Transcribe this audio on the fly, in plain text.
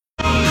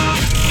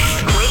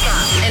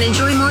and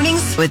enjoy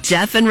mornings with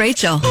Jeff and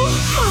Rachel.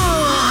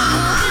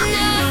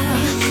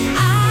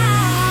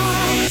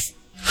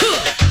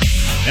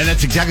 And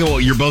that's exactly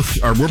what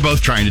we're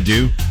both trying to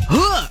do.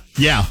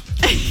 Yeah.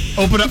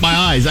 Open up my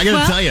eyes. I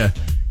got to tell you,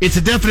 it's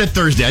a definite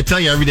Thursday. I tell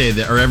you every day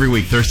or every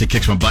week, Thursday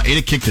kicks my butt. And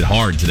it kicked it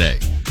hard today.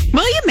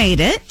 Well, you made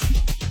it.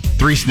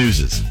 3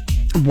 snoozes.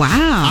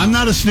 Wow. I'm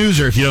not a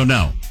snoozer if you don't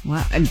know.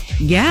 Well,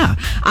 yeah.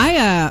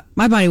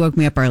 My body woke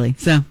me up early,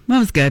 so that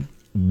was good.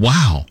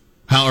 Wow.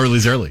 How early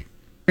is early?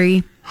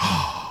 3.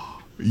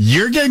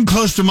 You're getting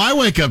close to my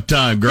wake up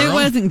time, girl. It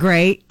wasn't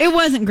great.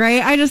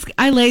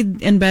 I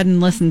laid in bed and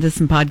listened to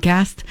some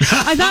podcast.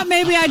 I thought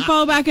maybe I'd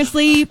fall back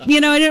asleep. I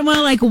didn't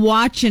want to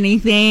watch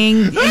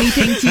anything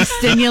too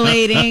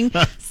stimulating.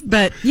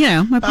 But,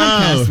 my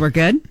podcasts were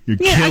good.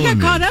 I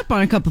got caught up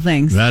on a couple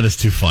things. That is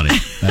too funny.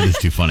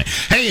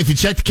 Hey, if you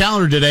check the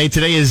calendar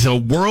today is a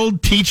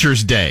World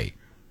Teachers Day.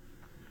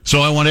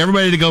 So I want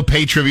everybody to go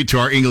pay tribute to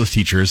our English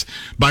teachers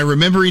by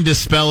remembering to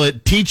spell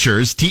it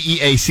teachers,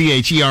 Teachers,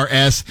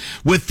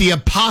 with the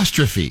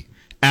apostrophe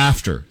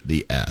after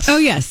the S. Oh,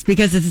 yes,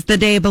 because it's the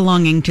day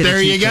belonging to the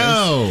teachers. There you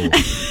go.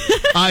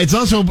 It's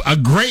also a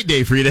great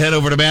day for you to head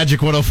over to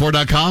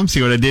magic104.com.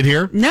 See what I did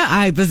here? No,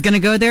 I was going to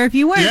go there if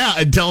you weren't. Yeah,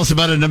 and tell us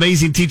about an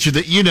amazing teacher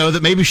that you know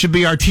that maybe should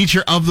be our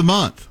teacher of the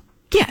month.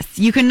 Yes,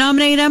 you can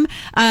nominate them.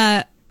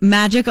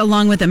 Magic,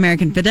 along with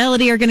American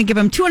Fidelity, are going to give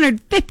them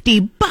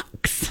 $250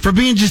 for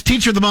being just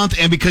teacher of the month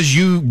and because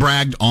you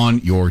bragged on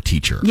your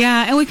teacher.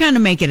 Yeah, and we kind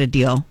of make it a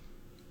deal.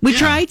 We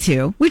try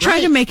to. We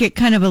try to make it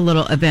kind of a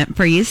little event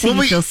for you so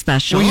you feel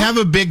special. We have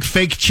a big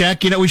fake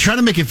check. We try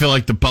to make it feel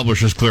like the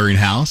Publishers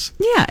Clearinghouse.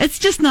 Yeah, it's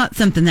just not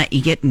something that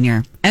you get in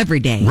your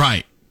everyday.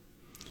 Right.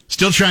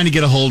 Still trying to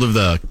get a hold of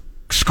the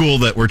school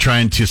that we're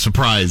trying to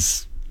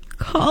surprise.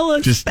 Call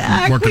us just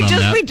back.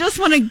 We just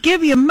want to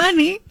give you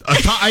money.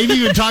 I didn't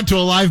even talk to a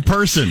live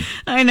person.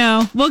 I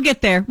know. We'll get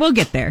there.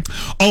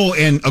 Oh,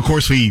 and of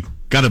course we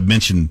got to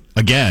mention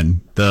again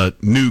the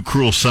new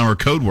Cruel Summer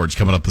code words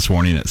coming up this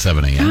morning at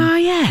 7 a.m. Oh,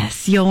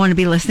 yes. You'll want to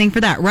be listening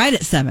for that right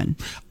at 7.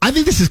 I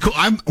think this is cool.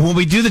 When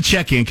we do the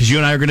check-in, because you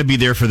and I are going to be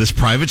there for this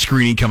private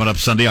screening coming up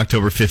Sunday,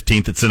 October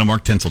 15th at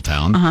Cinemark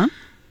Tinseltown. Uh-huh.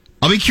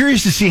 I'll be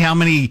curious to see how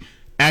many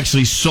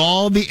actually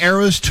saw the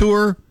Eras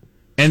tour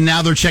and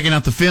now they're checking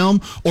out the film,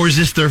 or is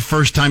this their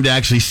first time to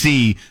actually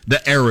see the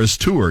Eras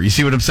tour? You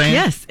see what I'm saying?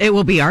 Yes, it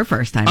will be our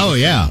first time. Oh,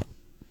 yeah.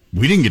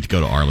 We didn't get to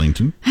go to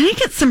Arlington. I didn't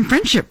get some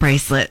friendship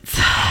bracelets.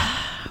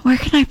 Where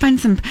can I find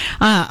some?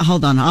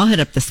 Hold on, I'll hit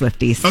up the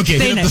Swifties. Okay,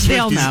 hit up the Swifties.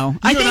 They'll know.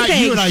 I think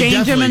they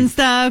exchange them and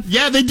stuff.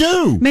 Yeah, they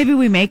do. Maybe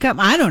we make up.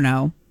 I don't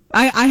know.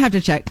 I have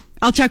to check.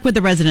 I'll check with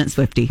the resident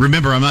Swiftie.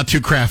 Remember, I'm not too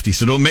crafty,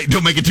 so don't make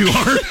it too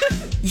hard.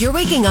 You're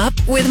waking up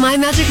with My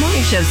Magic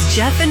Morning Show's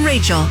Jeff and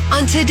Rachel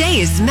on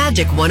today's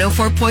Magic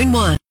 104.1.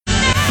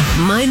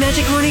 My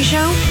Magic Morning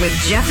Show with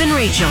Jeff and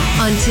Rachel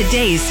on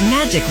today's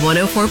Magic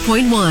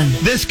 104.1.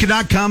 This could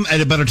not come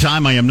at a better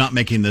time. I am not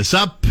making this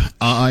up.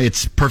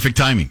 It's perfect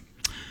timing.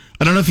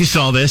 I don't know if you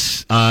saw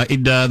this.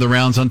 The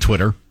rounds on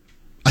Twitter.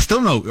 I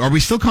still don't know. Are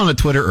we still calling it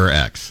Twitter or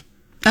X?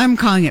 I'm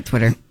calling it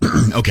Twitter.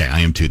 Okay,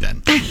 I am too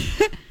then.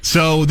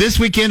 So this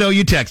weekend,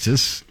 OU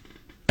Texas,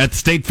 at the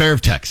State Fair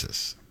of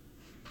Texas.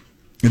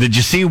 Did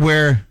you see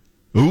where,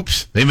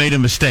 they made a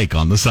mistake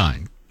on the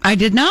sign? I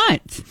did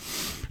not.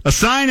 A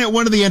sign at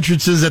one of the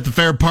entrances at the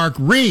fair park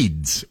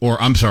reads,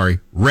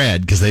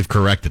 read, because they've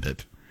corrected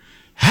it.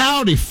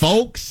 Howdy,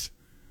 folks.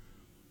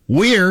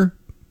 We're,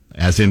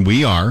 as in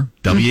we are,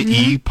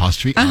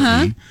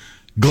 W-E''R',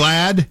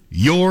 glad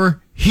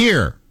you're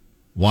here.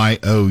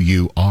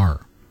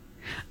 Y-O-U-R.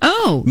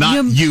 Oh.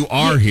 Not you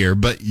are here,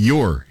 but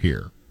you're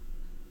here.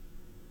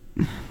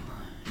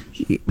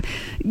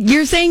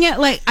 You're saying it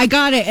like I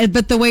got it,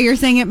 but the way you're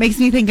saying it makes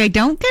me think I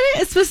don't get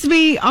it. It's supposed to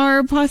be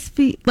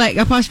apostrophe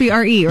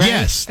R-E, right?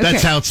 Yes,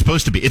 that's how it's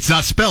supposed to be. It's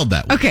not spelled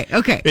that way.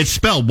 Okay. It's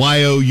spelled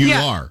Y-O-U-R.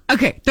 Yeah.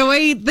 Okay. The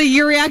way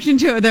your reaction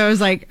to it, though,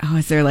 was like,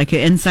 is there like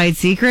an inside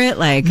secret?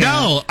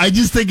 No, I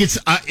just think it's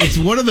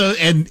one of the,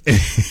 and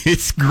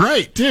it's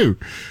great too.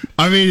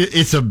 I mean,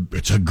 it's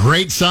a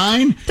great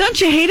sign.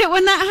 Don't you hate it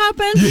when that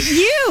happens?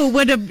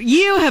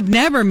 You have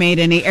never made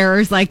any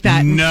errors like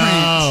that.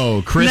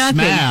 No,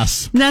 Christmas.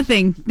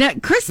 Nothing.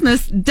 That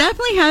Christmas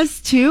definitely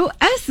has 2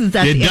 S's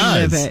at the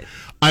end of it.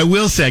 I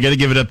will say, I got to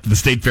give it up to the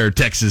State Fair of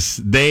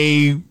Texas.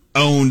 They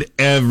owned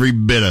every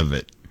bit of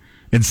it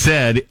and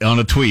said on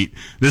a tweet,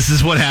 "This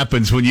is what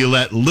happens when you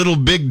let Little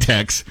Big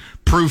Tex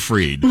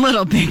proofread."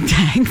 Little Big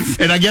Tex.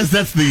 And I guess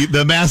that's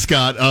the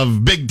mascot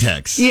of Big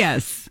Tex.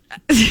 Yes.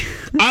 I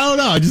don't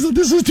know. I just thought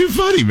this was too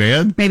funny,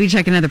 man. Maybe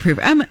check another proof.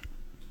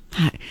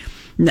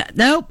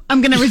 Nope.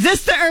 I'm going to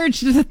resist the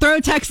urge to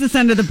throw Texas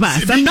under the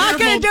bus. I'm not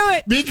going to do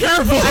it. Be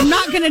careful. I'm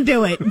not going to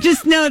do it.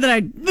 Just know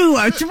that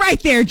it's right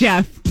there,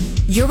 Jeff.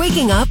 You're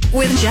waking up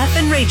with Jeff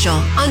and Rachel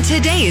on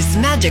today's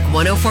Magic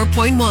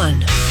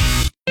 104.1.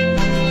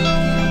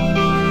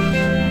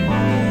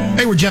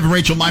 Hey, we're Jeff and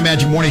Rachel, My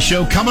Magic Morning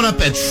Show, coming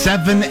up at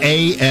 7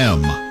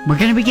 a.m. We're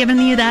going to be giving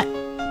you that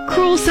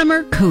Cruel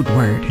Summer code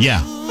word.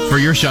 Yeah, for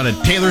your shot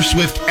at Taylor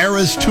Swift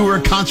Eras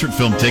Tour concert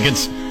film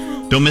tickets.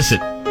 Don't miss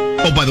it.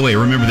 Oh, by the way,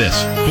 remember this.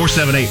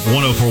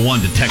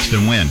 478-1041 to text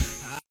and win.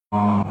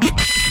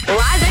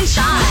 Rise and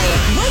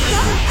shine. Wake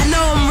up. I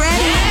know I'm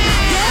ready.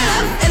 Get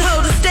up and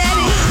hold it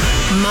steady.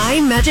 My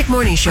Magic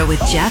Morning Show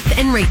with Jeff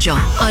and Rachel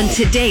on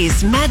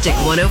today's Magic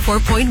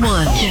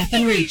 104.1. Jeff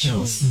and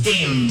Rachel's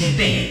Daily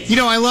Debate. You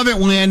know, I love it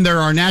when there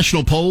are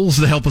national polls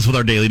that help us with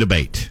our daily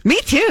debate. Me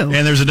too.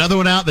 And there's another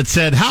one out that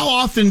said, how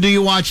often do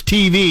you watch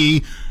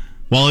TV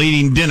while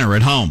eating dinner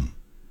at home?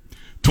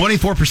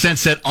 24%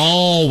 said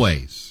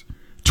always.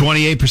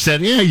 28%,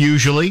 yeah,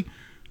 usually.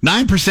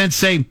 9%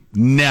 say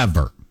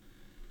never.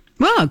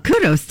 Well,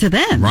 kudos to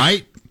them.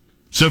 Right?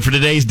 So for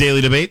today's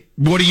daily debate,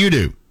 what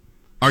do?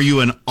 Are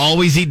you an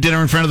always eat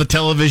dinner in front of the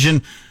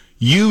television,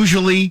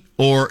 usually,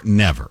 or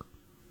never?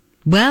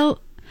 Well,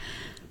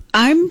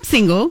 I'm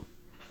single.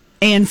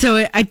 And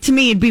so to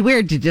me, it'd be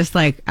weird to just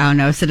sit at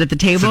the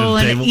table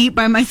and eat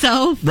by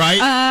myself. Right.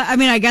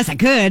 I guess I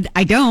could.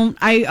 I don't.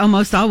 I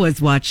almost always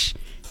watch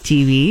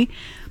TV.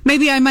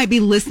 Maybe I might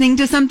be listening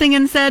to something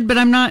instead, but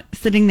I'm not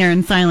sitting there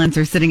in silence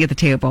or sitting at the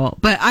table.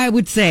 But I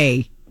would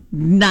say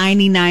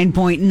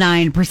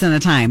 99.9% of the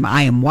time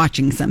I am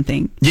watching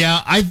something.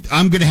 Yeah,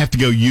 I'm going to have to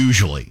go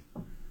usually.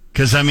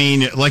 Because,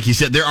 like you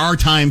said, there are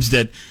times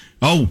that,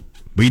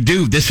 we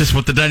do. This is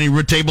what the dining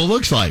room table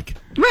looks like.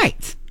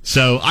 Right.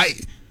 So, I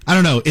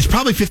don't know. It's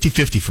probably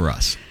 50-50 for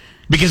us.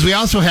 Because we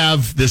also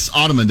have this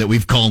ottoman that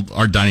we've called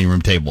our dining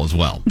room table as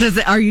well.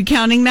 Are you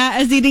counting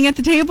that as eating at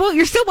the table?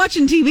 You're still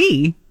watching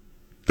TV.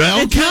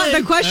 Okay.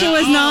 The question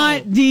was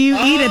not, do you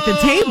eat at the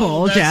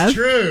table, Jeff?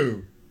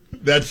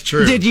 That's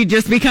true. Did you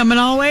just become an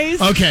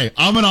always? Okay,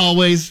 I'm an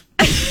always.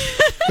 I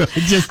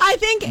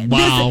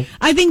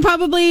think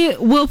probably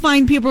we'll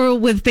find people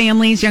with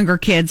families, younger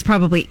kids,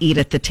 probably eat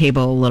at the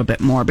table a little bit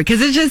more because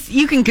it's just,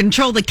 you can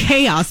control the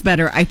chaos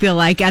better, I feel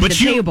like, at the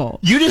table.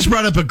 You just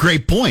brought up a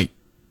great point.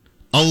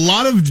 A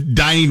lot of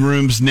dining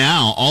rooms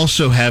now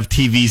also have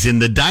TVs in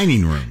the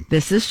dining room.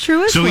 This is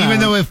true as well. So even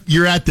though if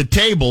you're at the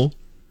table,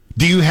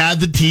 do you have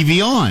the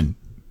TV on?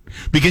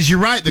 Because you're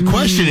right. The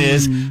question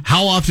is,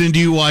 how often do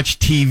you watch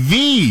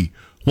TV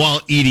while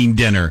eating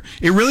dinner?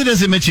 It really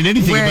doesn't mention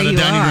anything about a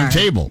dining room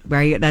table.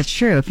 That's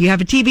true. If you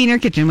have a TV in your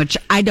kitchen, which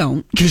I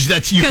don't.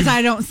 Because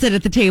I don't sit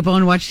at the table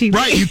and watch TV.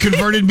 Right. You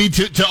converted me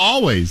to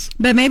always.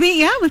 But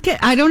maybe, with kids.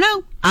 I don't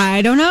know,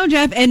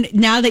 Jeff. And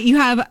now that you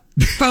have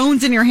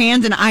phones in your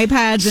hands and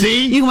iPads,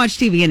 See? you can watch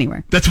TV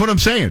anywhere. That's what I'm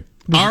saying.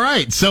 All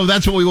right, so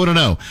that's what we want to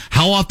know.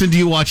 How often do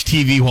you watch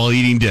TV while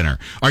eating dinner?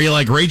 Are you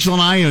like Rachel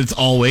and I, and it's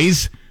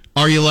always?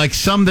 Are you like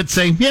some that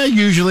say, yeah,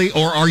 usually?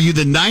 Or are you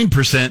the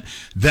 9%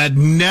 that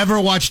never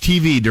watch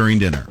TV during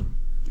dinner?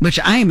 Which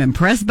I am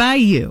impressed by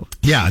you.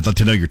 Yeah, I'd love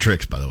to know your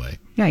tricks, by the way.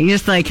 Yeah, you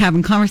just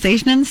having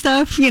conversation and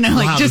stuff,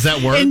 Wow, just does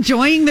that work?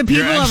 Enjoying the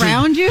people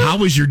around you. How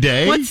was your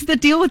day? What's the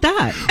deal with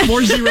that?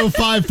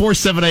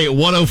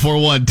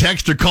 405-478-1041.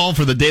 Text or call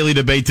for the daily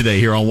debate today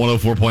here on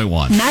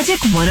 104.1. Magic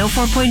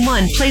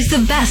 104.1 plays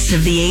the best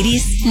of the 80s,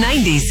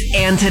 90s,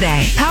 and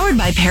today. Powered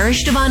by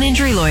Parish Devon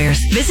Injury Lawyers.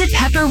 Visit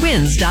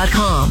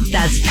pepperwins.com.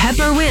 That's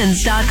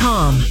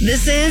pepperwins.com.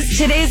 This is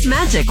today's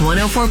Magic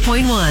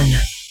 104.1.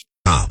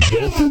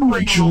 Jeff and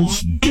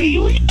Rachel's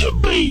Daily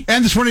Debate.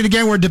 And this morning,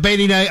 again, we're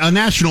debating a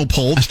national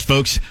poll. Asked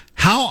folks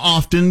how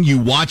often you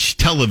watch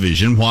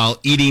television while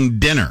eating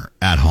dinner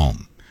at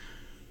home.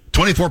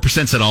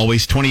 24% said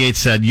always, 28%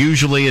 said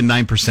usually, and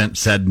 9%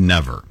 said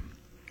never.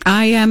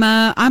 I'm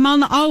on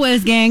the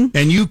always gang.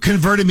 And you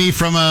converted me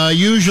from a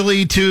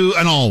usually to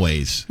an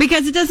always.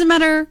 Because it doesn't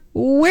matter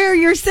where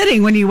you're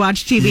sitting when you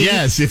watch TV.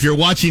 Yes, if you're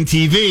watching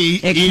TV,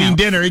 eating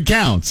dinner, it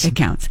counts. It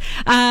counts.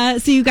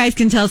 So you guys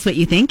can tell us what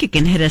you think. You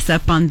can hit us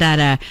up on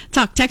that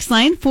talk text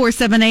line,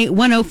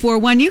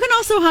 478-1041. You can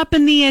also hop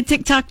in the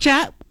TikTok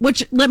chat,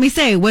 which, let me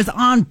say, was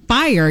on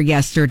fire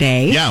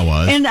yesterday. Yeah, it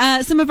was.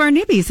 And some of our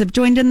newbies have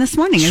joined in this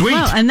morning as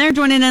well. And they're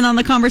joining in on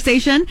the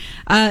conversation.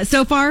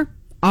 So far,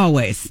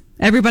 always.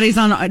 Everybody's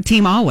on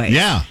team always.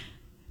 Yeah.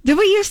 Did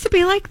we used to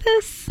be like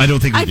this? I don't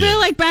think we did. I feel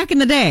like back in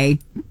the day,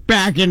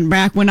 back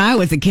when I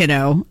was a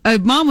kiddo,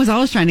 Mom was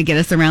always trying to get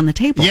us around the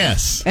table.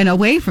 Yes. And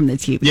away from the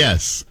TV.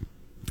 Yes.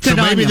 Good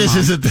so maybe this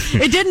isn't.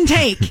 It didn't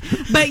take,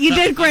 but you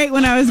did great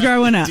when I was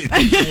growing up.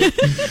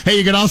 Hey,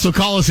 you can also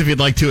call us if you'd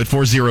like to at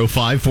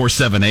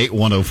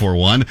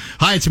 405-478-1041.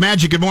 Hi, it's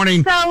Magic. Good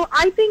morning. So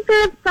I think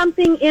there's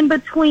something in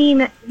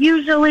between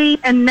usually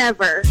and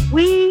never.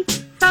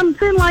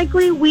 Something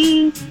likely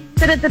we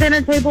sit at the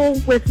dinner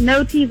table with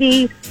no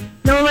TV,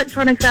 no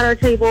electronics at our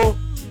table,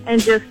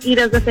 and just eat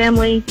as a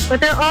family.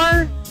 But there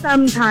are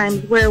some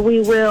times where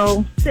we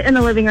will sit in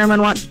the living room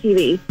and watch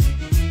TV.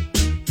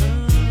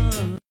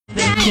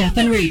 Jeff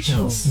and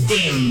Rachel's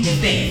Daily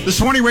Debate.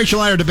 This morning,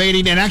 Rachel and I are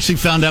debating and actually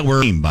found out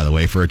we're, by the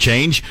way, for a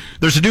change.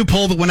 There's a new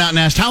poll that went out and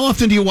asked, how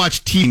often do you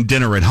watch TV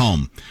dinner at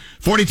home?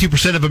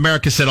 42% of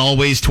America said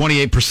always,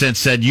 28%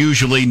 said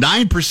usually,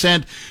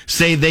 9%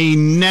 say they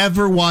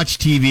never watch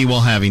TV while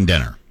having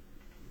dinner.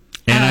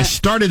 And I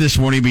started this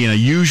morning being a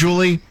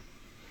usually,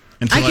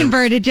 until I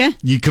converted you.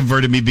 You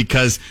converted me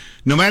because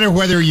no matter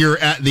whether you're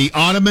at the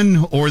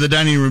ottoman or the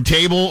dining room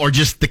table or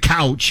just the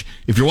couch,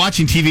 if you're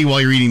watching TV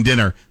while you're eating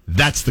dinner,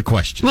 that's the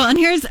question. Well, and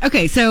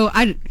so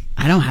I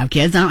don't have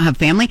kids. I don't have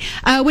family.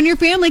 When your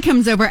family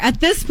comes over, at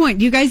this point,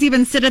 do you guys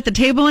even sit at the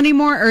table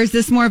anymore? Or is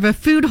this more of a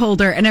food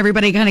holder and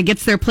everybody kind of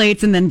gets their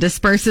plates and then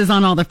disperses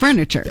on all the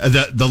furniture?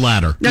 The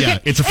latter. Okay. Yeah,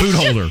 it's a food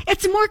holder.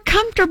 It's more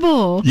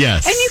comfortable.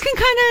 Yes. And you can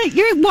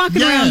you're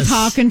walking around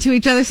talking to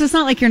each other. So it's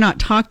not like you're not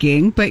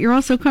talking, but you're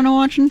also kind of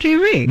watching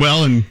TV.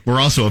 Well, and we're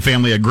also a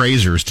family of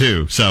grazers,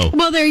 too. So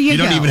well, there you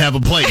go. You don't even have a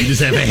plate. You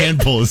just have a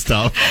handful of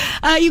stuff.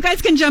 You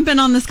guys can jump in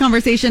on this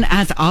conversation,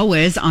 as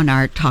always, on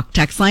our talk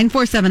text line,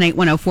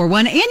 478-1041.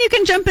 And you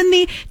can jump in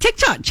the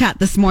TikTok chat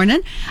this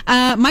morning.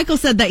 Michael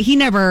said that he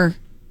never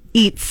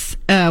eats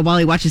while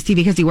he watches TV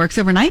because he works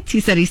overnight. He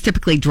said he's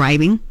typically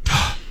driving.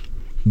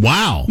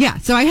 Wow. Yeah,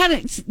 so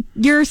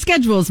your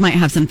schedules might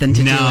have something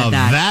to do with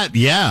that.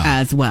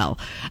 As well.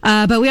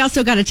 But we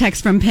also got a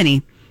text from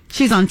Penny.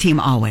 She's on team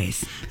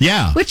always.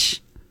 Yeah.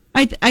 Which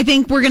I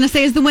think we're going to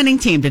say is the winning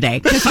team today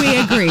because we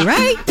agree,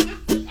 right?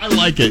 I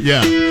like it,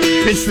 yeah.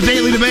 It's the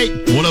Daily Debate,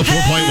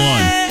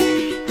 104.1.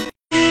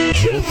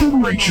 Jeff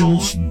and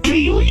Rachel's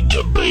Daily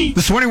Debate.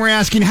 This morning we're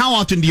asking, how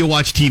often do you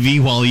watch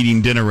TV while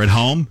eating dinner at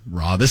home?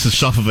 This is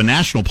stuff of a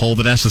national poll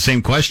that asks the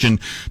same question.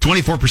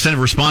 24% of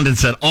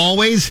respondents said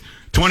always,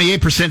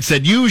 28%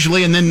 said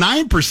usually, and then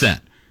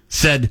 9%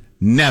 said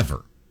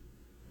never.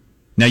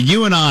 Now,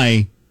 you and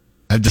I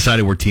have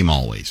decided we're team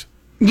always.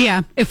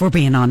 Yeah, if we're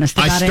being honest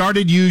about it. I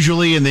started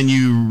usually, and then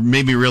you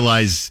made me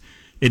realize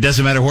it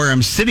doesn't matter where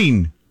I'm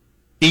sitting,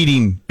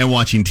 eating and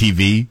watching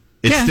TV.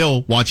 It's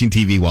still watching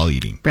TV while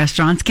eating.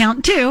 Restaurants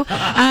count too.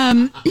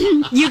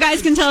 You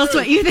guys can tell us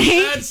what you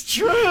think. That's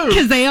true.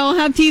 Because they all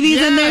have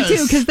TVs in there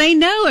too. Because they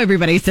know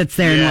everybody sits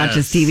there and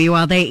watches TV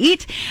while they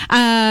eat.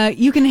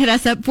 You can hit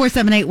us up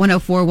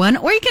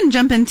 478-1041, or you can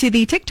jump into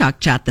the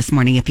TikTok chat this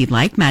morning if you'd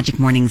like. Magic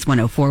Mornings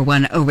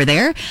 1041 over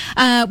there.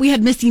 We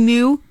had Missy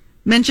New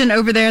mention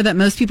over there that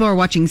most people are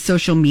watching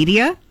social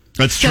media.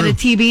 That's true. Instead of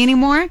TV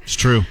anymore. It's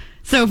true.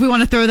 So if we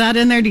want to throw that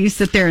in there, do you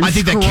sit there and I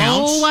think scroll that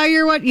counts. while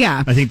you're what?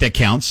 Yeah. I think that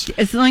counts.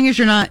 As long as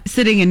you're not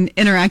sitting and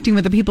interacting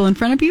with the people in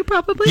front of you,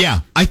 probably. Yeah.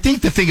 I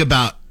think the thing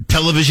about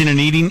television and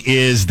eating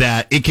is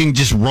that it can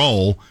just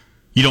roll.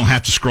 You don't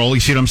have to scroll.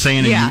 You see what I'm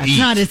saying? Yeah, and you it's eat.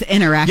 not as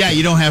interactive. Yeah,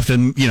 you don't have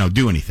to,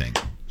 do anything.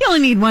 You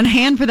only need one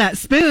hand for that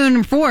spoon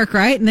or fork,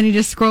 right? And then you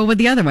just scroll with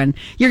the other one.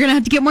 You're going to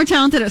have to get more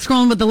talented at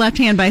scrolling with the left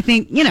hand, but I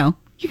think, you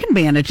can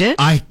manage it.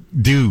 I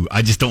do.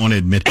 I just don't want to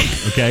admit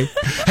that, okay?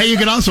 Hey, you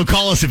can also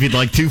call us if you'd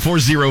like to,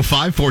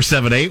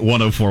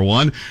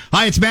 405-478-1041.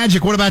 Hi, it's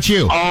Magic. What about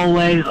you?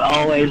 Always.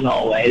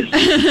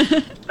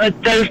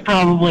 But there's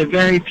probably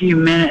very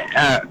few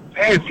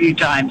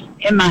times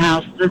in my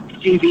house that the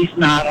TV's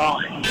not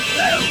on.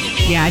 So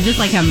yeah, I just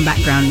like having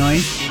background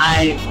noise.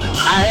 I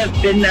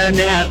have been known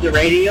to have the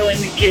radio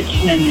in the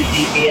kitchen and the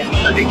TV in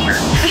the living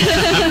room.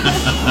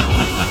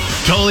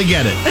 Totally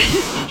get it.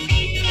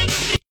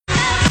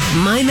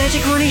 My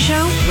Magic Morning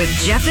Show with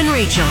Jeff and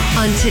Rachel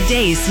on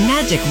today's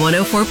Magic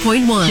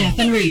 104.1. Jeff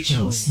and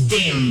Rachel's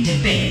Daily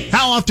Debate.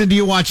 How often do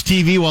you watch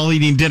TV while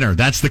eating dinner?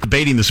 That's the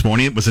debating this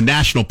morning. It was a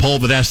national poll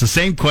that asked the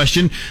same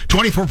question.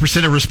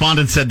 24% of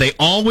respondents said they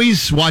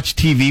always watch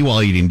TV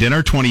while eating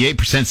dinner.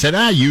 28% said,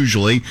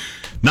 usually.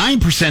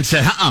 9%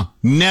 said,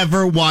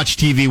 never watch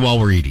TV while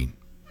we're eating.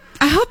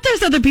 I hope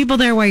there's other people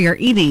there while you're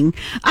eating.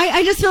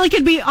 I just feel like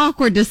it'd be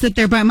awkward to sit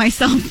there by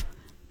myself,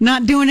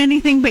 not doing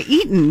anything but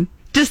eating.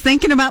 Just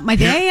thinking about my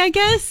day, I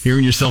guess.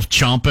 Hearing yourself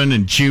chomping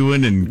and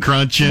chewing and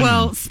crunching.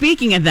 Well,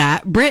 speaking of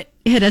that, Britt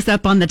hit us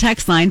up on the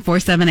text line,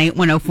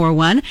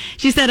 478-1041.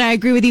 She said, I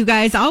agree with you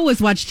guys.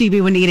 Always watch TV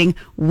when eating.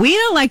 We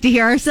don't like to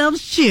hear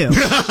ourselves chew.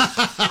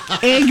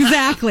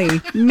 Exactly.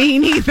 Me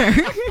neither.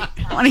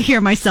 I want to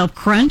hear myself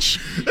crunch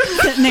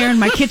sitting there in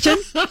my kitchen.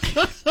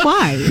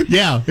 Why?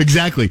 Yeah,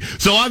 exactly.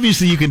 So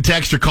obviously you can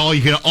text or call.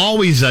 You can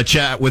always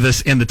chat with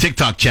us in the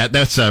TikTok chat.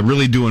 That's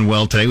really doing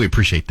well today. We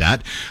appreciate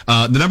that.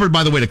 The number,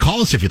 by the way, to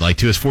call us if you'd like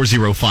to is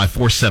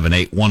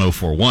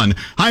 405-478-1041.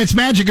 Hi, it's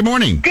Magic. Good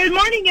morning. Good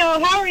morning,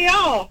 y'all. How are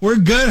y'all? We're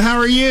good. How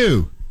are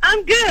you?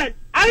 I'm good.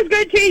 I was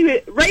going to tell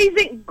you,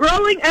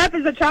 growing up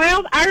as a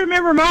child, I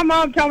remember my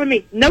mom telling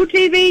me, no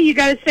TV, you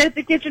got to sit at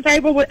the kitchen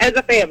table as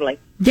a family.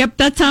 Yep,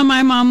 that's how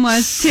my mom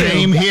was, too.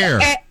 Same here.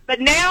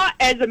 But now,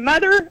 as a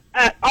mother,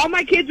 all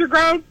my kids are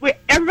grown.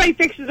 Everybody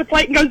fixes a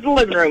plate and goes to the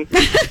living room.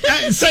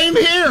 Same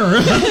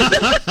here.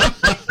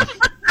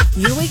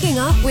 You're waking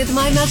up with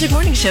My Magic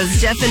Morning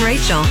Show's Jeff and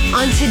Rachel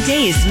on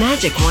today's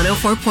Magic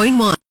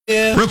 104.1.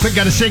 Real quick,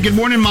 got to say good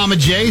morning, Mama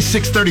J.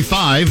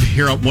 6:35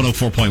 here at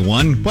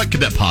 104.1. What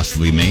could that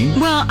possibly mean?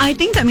 Well, I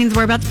think that means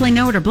we're about to play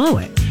Know It or Blow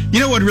It. You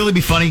know what would really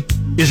be funny?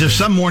 Is if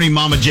some morning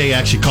Mama J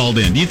actually called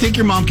in. Do you think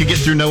your mom could get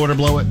through Know It or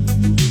Blow It?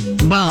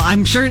 Well, I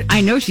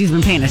know she's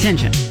been paying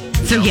attention.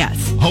 So,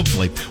 yes.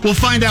 Hopefully. We'll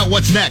find out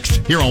what's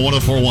next here on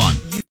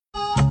 104.1.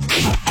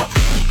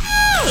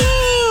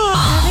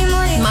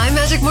 My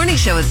Magic Morning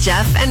Show with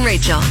Jeff and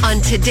Rachel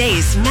on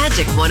today's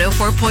Magic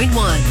 104.1.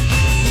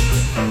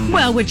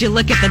 Well, would you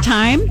look at the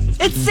time?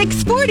 It's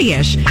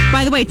 6:40-ish.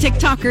 By the way,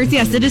 TikTokers,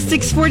 yes, it is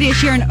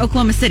 6:40-ish here in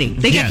Oklahoma City.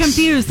 They get Yes.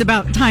 confused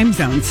about time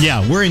zones.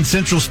 Yeah, we're in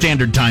Central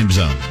Standard Time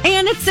Zone.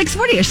 And it's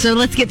 6:40-ish, so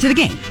let's get to the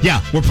game. Yeah,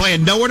 we're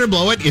playing Know It or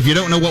Blow It. If you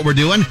don't know what we're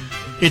doing,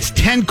 it's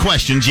 10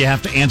 questions you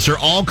have to answer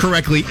all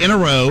correctly in a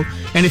row.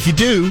 And if you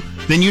do,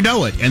 then you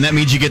know it. And that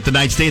means you get the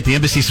night stay at the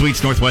Embassy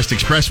Suites Northwest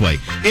Expressway.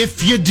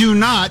 If you do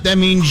not, that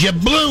means you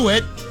blew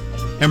it.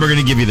 And we're going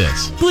to give you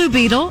this. Blue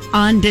Beetle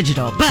on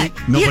digital. But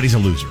Nobody's a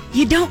loser.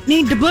 you don't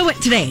need to blow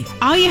it today.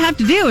 All you have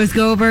to do is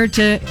go over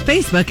to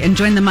Facebook and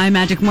join the My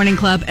Magic Morning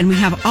Club, and we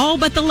have all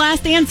but the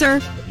last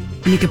answer.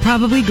 And you could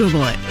probably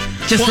Google it.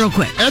 Just real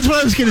quick. That's what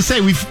I was going to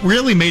say. We've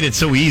really made it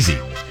so easy.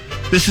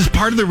 This is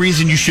part of the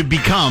reason you should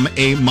become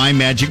a My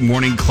Magic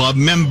Morning Club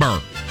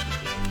member.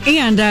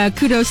 And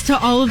kudos to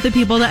all of the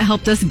people that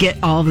helped us get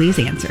all of these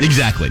answers.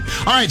 Exactly.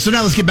 All right, so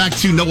now let's get back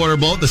to No Water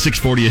Bullet, the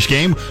 640-ish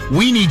game.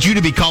 We need you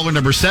to be caller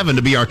number 7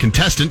 to be our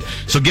contestant.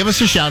 So give us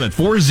a shout at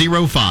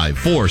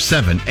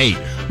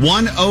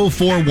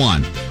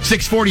 405-478-1041.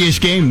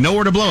 640-ish game,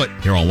 Nowhere to Blow It,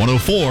 here on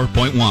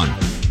 104.1.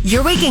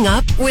 You're waking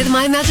up with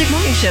My Magic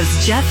Morning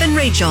Show's Jeff and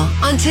Rachel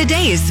on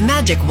today's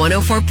Magic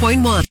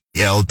 104.1.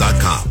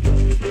 Yale.com.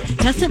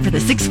 Contestant for the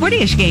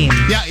 640-ish game.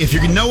 Yeah, if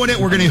you're knowing it,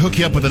 we're going to hook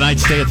you up with a night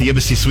stay at the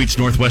Embassy Suites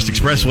Northwest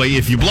Expressway.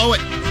 If you blow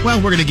it, well,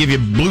 we're going to give you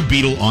Blue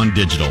Beetle on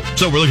digital.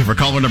 So we're looking for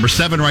caller number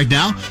 7 right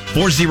now,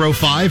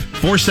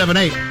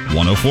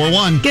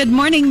 405-478-1041. Good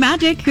morning,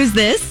 Magic. Who's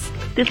this?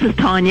 This is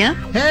Tanya.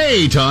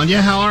 Hey, Tanya,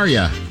 how are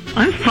you?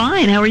 I'm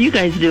fine. How are you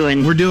guys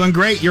doing? We're doing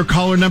great. You're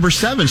caller number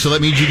 7, so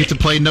that means you get to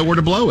play Nowhere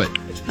to Blow It.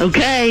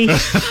 Okay. I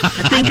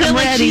think I feel I'm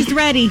like ready. she's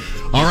ready.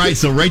 All right,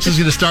 so Rachel's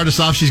going to start us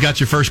off. She's got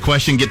your first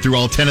question. Get through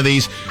all 10 of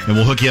these, and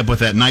we'll hook you up with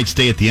that night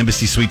stay at the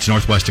Embassy Suites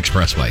Northwest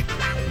Expressway.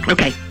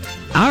 Okay.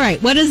 All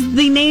right. What is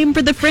the name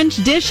for the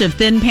French dish of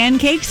thin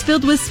pancakes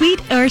filled with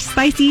sweet or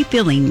spicy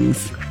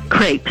fillings?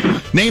 Crepes.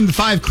 Name the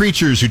 5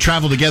 creatures who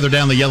travel together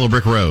down the yellow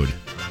brick road.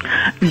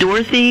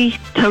 Dorothy,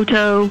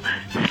 Toto,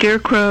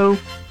 Scarecrow,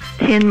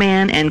 Tin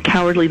Man, and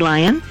Cowardly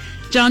Lion.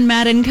 John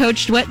Madden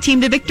coached what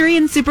team to victory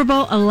in Super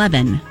Bowl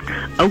 11?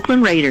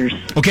 Oakland Raiders.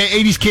 Okay,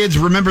 80s kids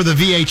remember the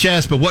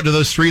VHS, but what do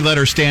those 3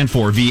 letters stand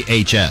for,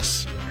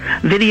 VHS?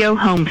 Video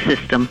Home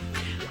System.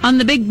 On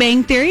The Big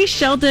Bang Theory,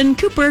 Sheldon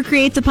Cooper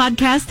creates a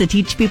podcast to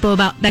teach people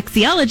about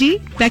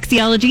vexillology.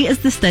 Vexillology is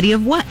the study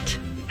of what?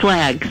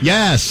 Flags.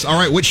 Yes. All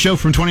right, which show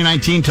from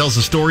 2019 tells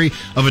the story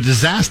of a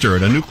disaster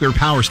at a nuclear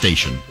power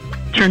station?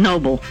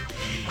 Chernobyl.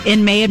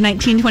 In May of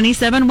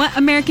 1927, what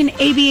American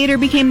aviator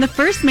became the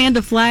first man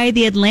to fly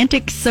the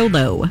Atlantic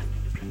solo?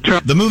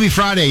 The movie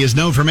Friday is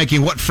known for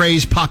making what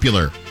phrase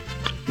popular?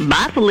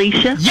 Bye,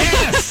 Felicia.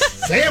 Yes!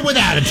 Say it with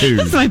attitude.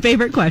 That's my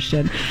favorite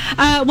question.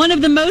 One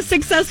of the most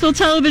successful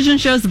television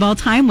shows of all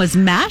time was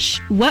MASH.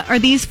 What are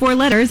these 4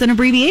 letters an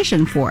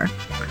abbreviation for?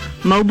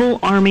 Mobile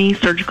Army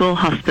Surgical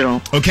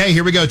Hospital. Okay,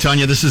 here we go,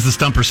 Tanya. This is the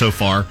stumper so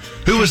far.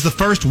 Who was the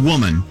first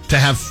woman to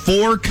have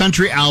 4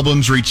 country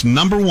albums reach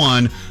number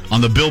 1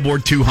 on the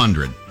Billboard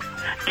 200?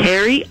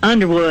 Carrie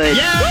Underwood.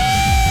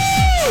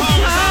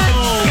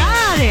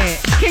 Got it.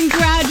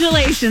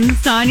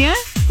 Congratulations, Tanya.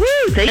 Woo,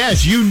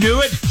 Yes, you knew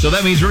it. So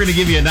that means we're going to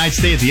give you a night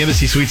stay at the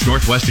Embassy Suites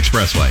Northwest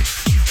Expressway.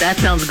 that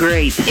sounds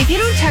great. If you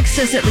don't text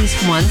us at least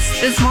once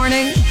this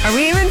morning, are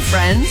we even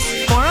friends?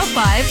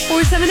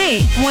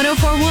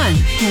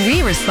 405-478-1041.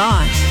 We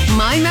respond.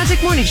 My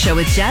Magic Morning Show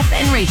with Jeff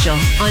and Rachel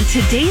on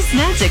today's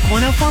Magic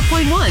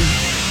 104.1.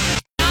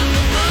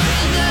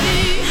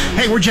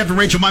 Hey, we're Jeff and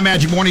Rachel, My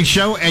Magic Morning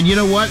Show. And you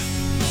know what?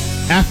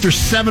 After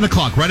 7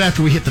 o'clock, right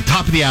after we hit the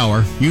top of the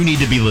hour, you need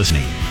to be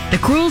listening. The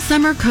Cruel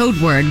Summer Code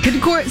Word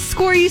could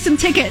score you some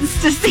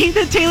tickets to see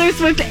the Taylor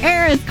Swift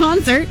Eras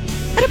concert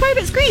at a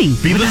private screening.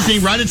 Be with listening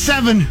us. right at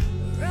 7.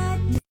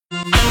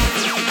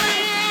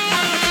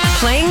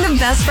 Playing the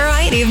best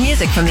variety of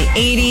music from the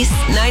 80s,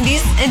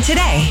 90s, and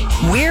today.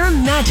 We're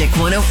Magic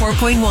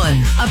 104.1,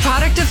 a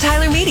product of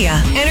Tyler Media,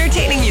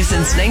 entertaining you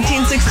since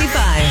 1965.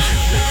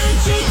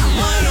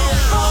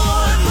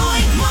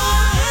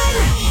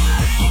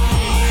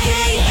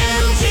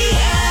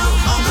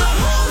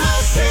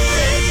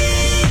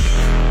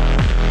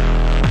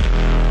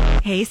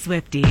 Hey,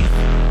 Swifties.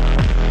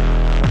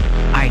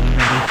 Are you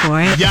ready for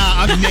it? Yeah,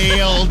 I've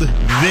nailed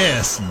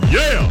this.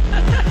 Yeah.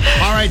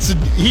 All right, so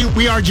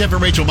we are Jeff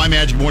and Rachel, My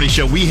Magic Morning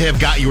Show. We have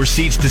got your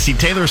seats to see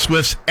Taylor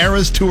Swift's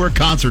Eras Tour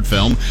concert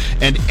film.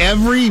 And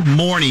every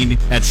morning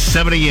at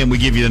 7 a.m., we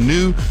give you a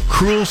new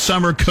Cruel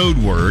Summer code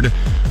word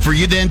for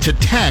you then to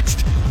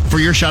text for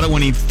your shot at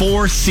winning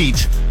 4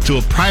 seats to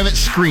a private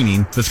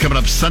screening that's coming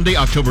up Sunday,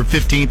 October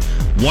 15th,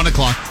 1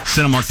 o'clock,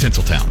 Cinemark,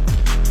 Tinseltown.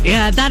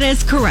 Yeah, that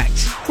is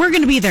correct. We're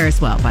going to be there as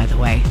well, by the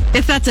way.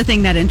 If that's a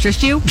thing that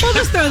interests you, we'll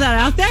just throw that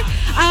out there.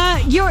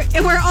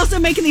 We're also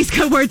making these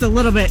code words a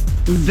little bit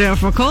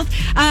difficult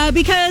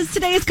because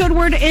today's code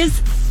word is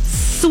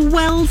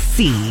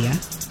swellsy.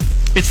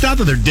 It's not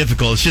that they're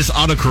difficult. It's just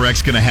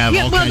autocorrect's going to have all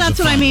kinds of well, that's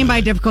what I fun mean with by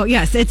it. difficult.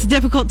 Yes, it's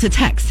difficult to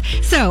text.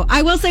 So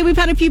I will say we've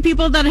had a few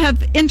people that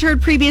have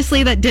entered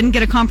previously that didn't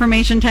get a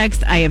confirmation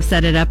text. I have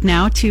set it up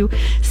now to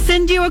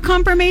send you a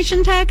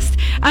confirmation text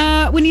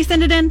when you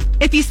send it in,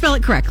 if you spell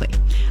it correctly.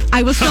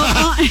 I will spell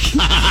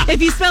it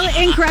if you spell it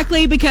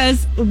incorrectly,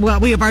 because,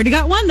 well, we have already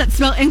got one that's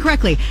spelled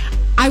incorrectly.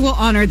 I will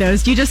honor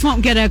those. You just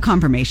won't get a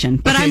confirmation.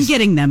 But Okay, I'm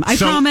getting them. I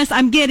promise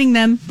I'm getting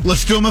them.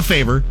 Let's do them a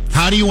favor.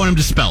 How do you want them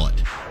to spell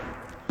it?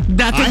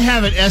 I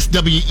have it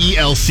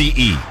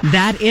SWELCE.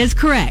 That is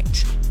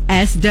correct.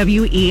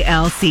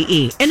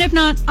 SWELCE. And if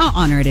not, I'll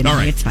honor it anyway. All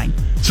right. It's fine.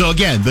 So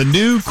again, the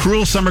new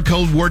cruel summer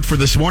code word for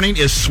this morning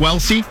is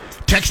swelcy.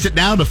 Text it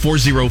now to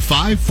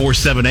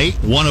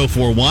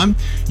 405-478-1041.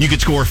 You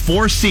could score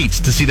 4 seats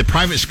to see the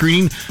private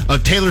screening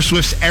of Taylor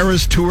Swift's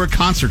Eras Tour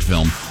concert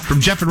film from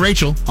Jeff and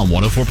Rachel on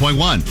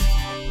 104.1.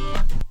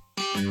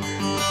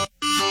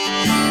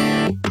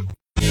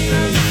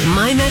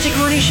 My Magic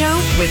Morning Show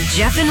with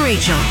Jeff and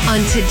Rachel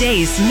on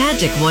today's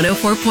Magic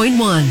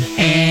 104.1.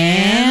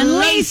 And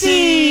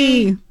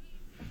Lacey.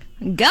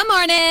 Good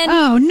morning.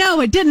 Oh, no,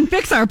 it didn't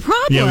fix our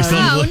problem. Yeah, we still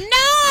have, Oh, no.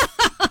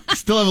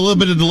 still have a little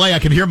bit of delay. I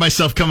can hear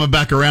myself coming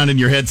back around in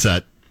your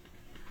headset.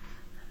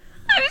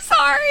 I'm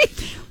sorry.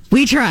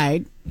 We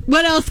tried.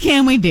 What else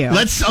can we do?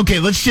 Let's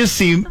just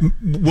see.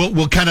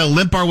 We'll kind of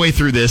limp our way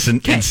through this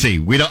and see.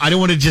 I don't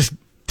want to just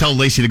tell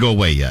Lacey to go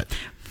away yet.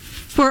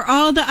 For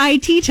all the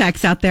IT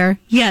techs out there,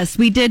 yes,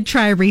 we did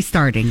try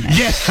restarting it.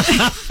 Yeah.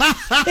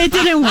 It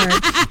didn't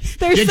work.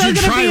 There's Did still you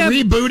gonna try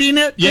be rebooting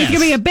it? There's Yes.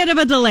 going to be a bit of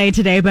a delay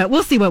today, but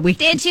we'll see what we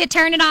can. Did you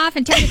turn it off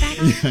and turn it back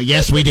on?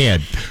 Yes, we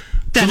did.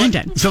 Done and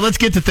done. So let's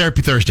get to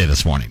Therapy Thursday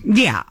this morning.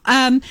 Yeah.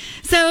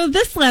 So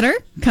this letter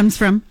comes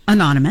from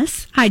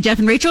Anonymous. Hi, Jeff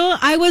and Rachel.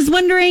 I was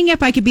wondering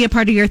if I could be a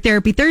part of your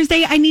Therapy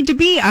Thursday. I need to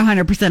be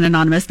 100%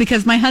 anonymous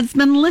because my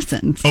husband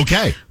listens.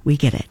 Okay. We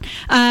get it.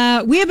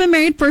 We have been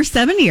married for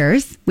 7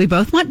 years. We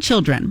both want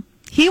children.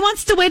 He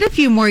wants to wait a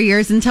few more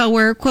years until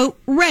we're, quote,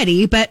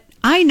 ready, but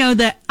I know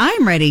that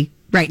I'm ready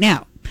right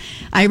now.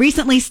 I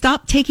recently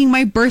stopped taking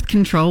my birth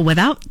control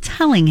without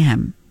telling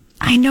him.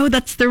 I know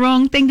that's the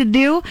wrong thing to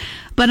do,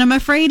 but I'm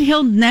afraid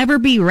he'll never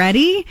be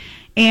ready,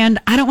 and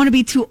I don't want to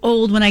be too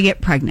old when I get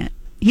pregnant.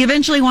 He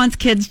eventually wants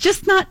kids,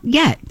 just not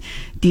yet.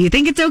 Do you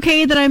think it's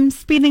okay that I'm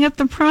speeding up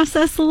the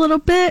process a little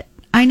bit?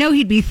 I know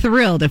he'd be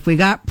thrilled if we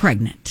got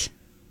pregnant.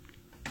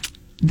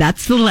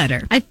 That's the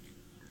letter.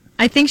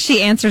 I think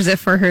she answers it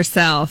for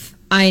herself.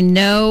 I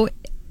know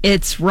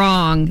it's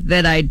wrong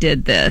that I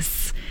did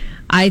this.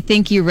 I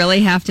think you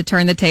really have to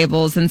turn the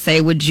tables and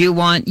say, would you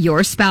want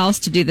your spouse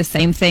to do the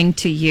same thing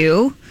to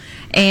you?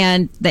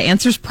 And the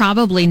answer is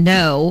probably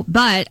no,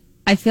 but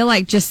I feel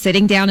like just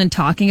sitting down and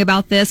talking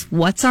about this,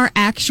 what's our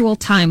actual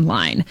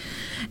timeline?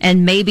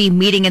 And maybe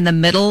meeting in the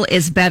middle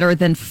is better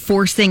than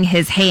forcing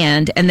his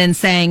hand and then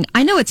saying,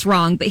 I know it's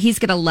wrong, but he's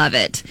going to love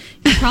it.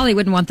 You probably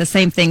wouldn't want the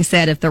same thing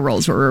said if the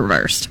roles were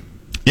reversed.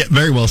 Yeah,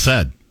 very well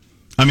said.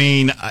 I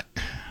mean,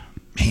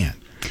 man.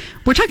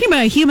 We're talking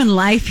about a human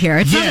life here.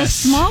 It's not a Yes.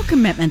 small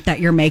commitment that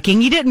you're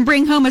making. You didn't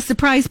bring home a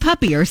surprise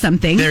puppy or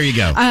something. There you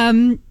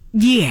go.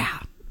 Yeah.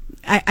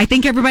 I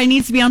think everybody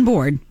needs to be on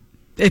board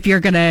if you're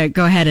going to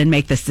go ahead and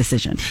make this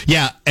decision.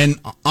 Yeah, and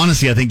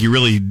honestly, I think you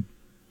really,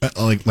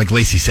 like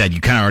Lacey said,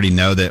 you kind of already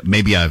know that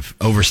maybe I've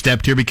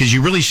overstepped here because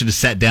you really should have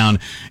sat down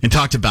and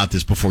talked about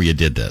this before you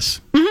did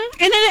this. Mm-hmm.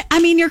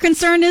 And your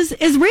concern is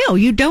real.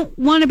 You don't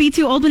want to be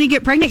too old when you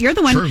get pregnant. You're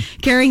the one True.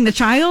 carrying the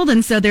child.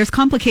 And so there's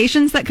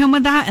complications that come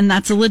with that. And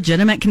that's a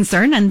legitimate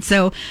concern. And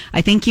so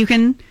I think you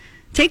can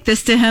take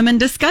this to him and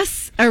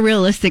discuss a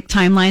realistic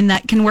timeline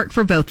that can work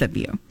for both of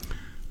you.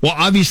 Well,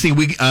 obviously,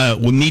 we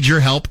will need your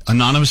help.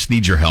 Anonymous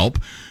needs your help.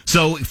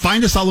 So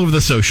find us all over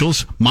the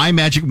socials. My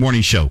Magic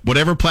Morning Show.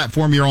 Whatever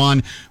platform you're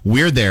on,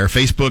 we're there.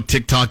 Facebook,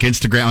 TikTok,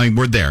 Instagram. I mean,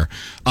 we're there.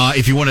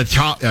 If you want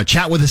to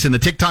chat with us in the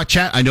TikTok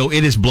chat, I know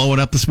it is blowing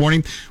up this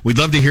morning. We'd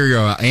love to hear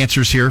your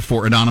answers here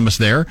for Anonymous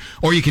there.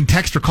 Or you can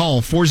text or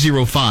call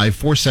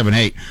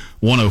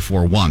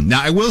 405-478-1041.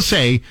 Now, I will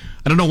say,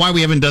 I don't know why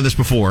we haven't done this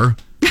before.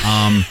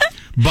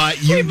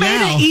 But you We made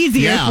now, it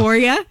easier for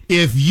you.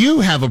 If you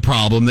have a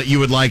problem that you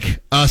would like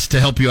us to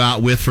help you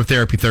out with for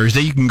Therapy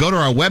Thursday, you can go to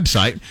our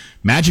website,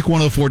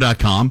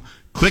 magic104.com,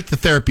 click the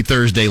Therapy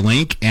Thursday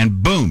link,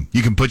 and boom,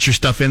 you can put your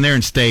stuff in there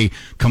and stay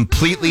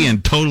completely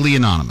and totally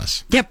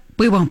anonymous. Yep.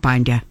 We won't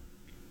bind you.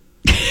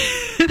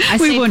 I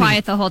We stayed wouldn't.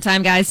 quiet the whole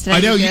time, guys. Did I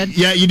I know, do good?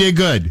 yeah, you did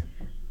good.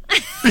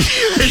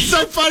 It's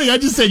so funny. I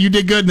just said you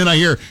did good, and then I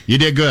hear, you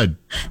did good.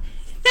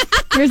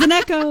 There's an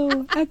echo.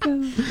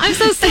 I'm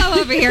so slow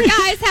over here.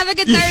 Guys, have a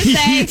good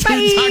Thursday. Talk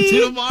to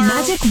you tomorrow.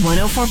 Magic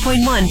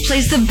 104.1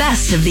 plays the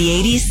best of the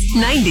 80s,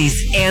 90s,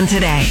 and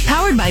today.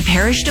 Powered by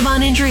Parish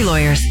Devon Injury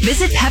Lawyers.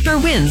 Visit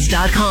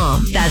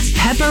pepperwinds.com. That's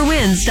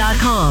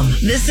pepperwinds.com.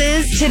 This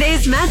is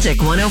today's Magic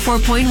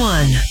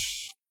 104.1.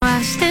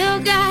 I still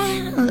got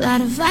a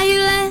lot of value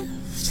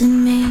left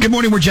in me. Good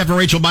morning. We're Jeff and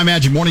Rachel, My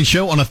Magic Morning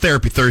Show on a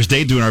Therapy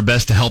Thursday, doing our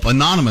best to help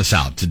Anonymous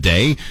out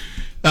today.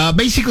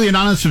 Basically,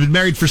 Anonymous has been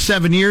married for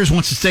 7 years,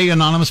 wants to stay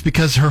anonymous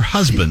because her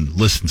husband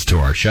listens to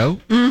our show.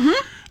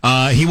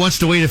 Mm-hmm. He wants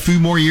to wait a few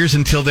more years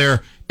until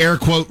they're, air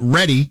quote,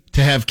 ready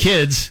to have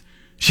kids.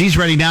 She's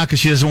ready now because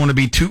she doesn't want to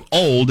be too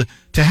old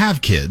to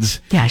have kids.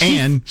 Yeah,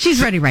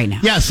 she's ready right now.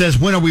 Yeah, says,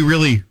 when are we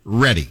really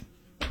ready?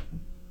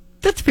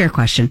 That's a fair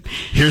question.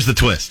 Here's the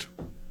twist.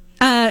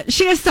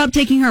 She has stopped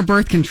taking her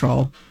birth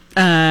control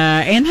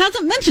and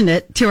hasn't mentioned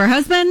it to her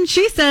husband.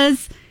 She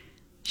says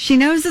she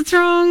knows it's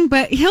wrong,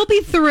 but he'll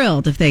be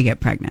thrilled if they get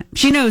pregnant.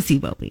 She knows he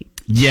will be.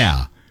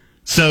 Yeah.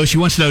 So she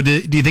wants to know, do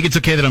you think it's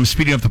okay that I'm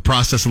speeding up the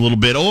process a little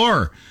bit?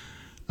 Or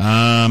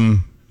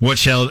what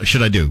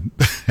should I do?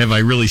 Have I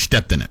really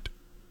stepped in it?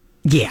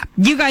 Yeah.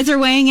 You guys are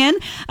weighing in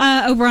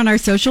over on our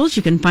socials.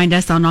 You can find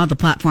us on all the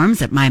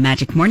platforms at My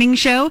Magic Morning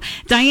Show.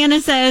 Diana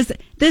says,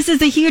 this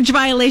is a huge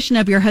violation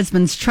of your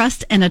husband's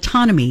trust and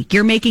autonomy.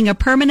 You're making a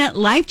permanent,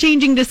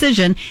 life-changing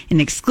decision and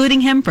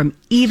excluding him from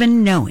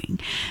even knowing.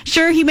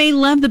 Sure, he may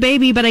love the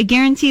baby, but I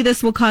guarantee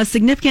this will cause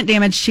significant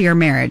damage to your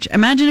marriage.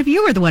 Imagine if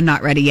you were the one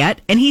not ready yet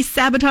and he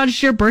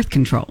sabotaged your birth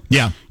control.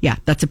 Yeah. Yeah,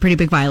 that's a pretty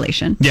big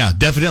violation. Yeah,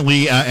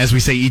 definitely, as we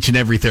say each and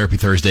every Therapy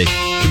Thursday,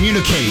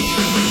 communicate.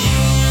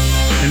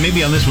 And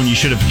maybe on this one, you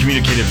should have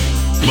communicated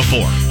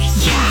before.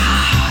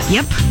 Yeah.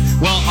 Yep.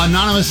 Well,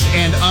 Anonymous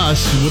and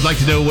us would like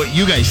to know what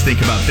you guys think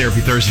about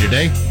Therapy Thursday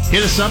today.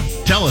 Hit us up.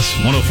 Tell us.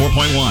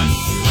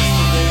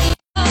 104.1.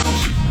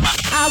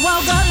 I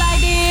woke up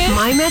like this.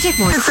 My Magic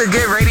Morning. It's a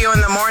good radio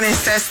in the morning,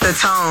 sets the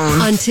tone.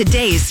 On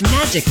today's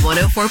Magic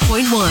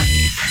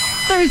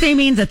 104.1. Thursday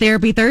means a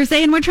Therapy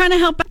Thursday, and we're trying to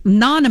help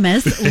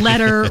Anonymous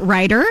letter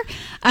writer.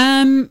 Her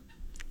and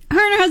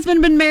her husband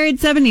have been married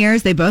 7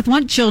 years. They both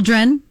want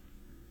children.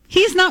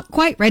 He's not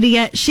quite ready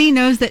yet. She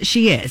knows that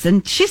she is,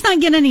 and she's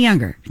not getting any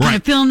younger. Kind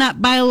of feeling that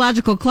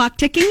biological clock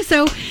ticking,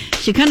 so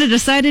she kind of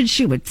decided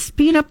she would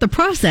speed up the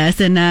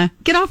process and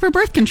get off her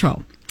birth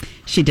control.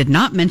 She did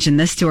not mention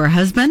this to her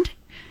husband.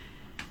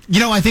 You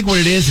know, I think what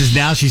it is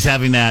now she's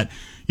having that,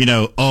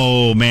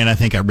 oh man, I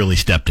think I really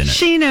stepped in it.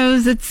 She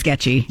knows it's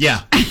sketchy.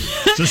 Yeah.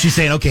 So she's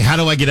saying, okay, how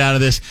do I get out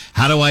of this?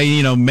 How do I,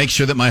 make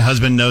sure that my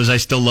husband knows I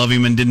still love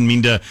him and didn't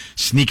mean to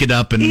sneak it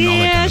up and all that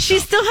kind of stuff? Yeah,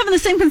 she's still having the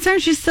same concern.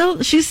 She's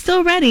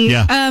still ready.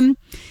 Yeah.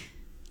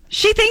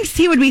 She thinks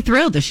he would be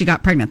thrilled if she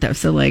got pregnant, though.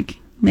 So,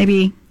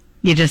 maybe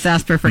you just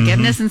asked for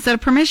forgiveness instead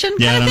of permission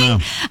kind of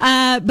thing.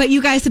 But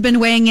you guys have been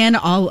weighing in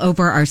all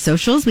over our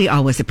socials. We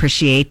always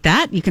appreciate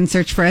that. You can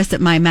search for us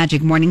at My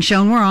Magic Morning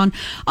Show, and we're on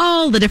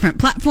all the different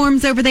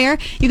platforms over there.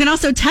 You can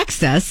also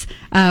text us,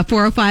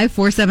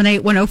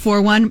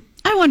 405-478-1041.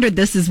 I wondered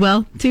this as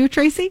well, too,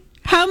 Tracy.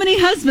 How many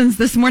husbands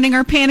this morning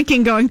are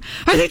panicking going,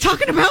 are they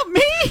talking about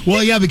me?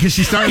 Well, yeah, because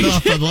she started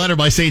off the letter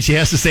by saying she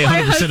has to stay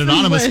 100%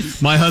 anonymous.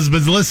 Listens. My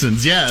husband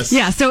listens, yes.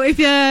 Yeah, so if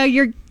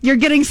you're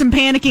getting some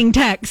panicking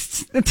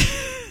texts,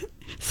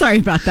 sorry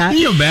about that.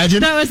 Can you imagine?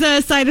 That was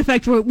a side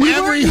effect. We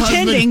weren't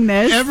intending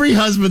this. Every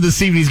husband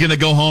this evening is going to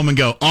go home and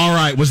go, all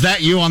right, was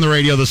that you on the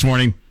radio this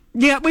morning?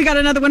 Yeah, we got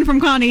another one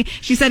from Connie.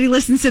 She said he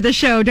listens to the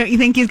show. Don't you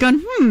think he's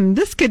going,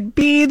 this could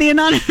be the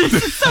Anonymous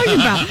it's talking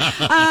about?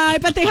 I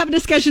bet they have a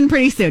discussion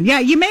pretty soon. Yeah,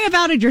 you may have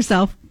outed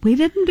yourself. We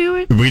didn't do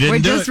it. We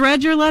just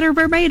read your letter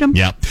verbatim.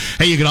 Yeah.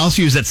 Hey, you can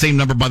also use that same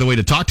number, by the way,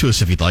 to talk to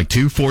us if you'd like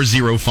to.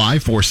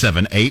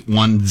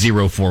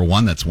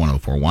 405-478-1041. That's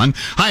 1041.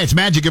 Hi, it's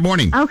Magic. Good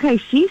morning. Okay,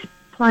 she's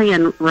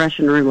playing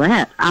Russian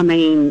roulette. I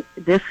mean,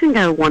 this can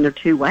go one of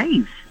two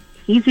ways.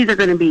 He's either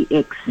going to be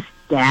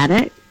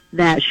ecstatic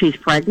that she's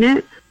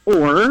pregnant,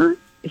 or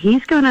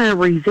he's going to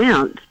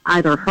resent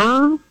either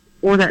her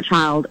or that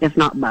child, if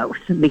not both,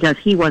 because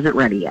he wasn't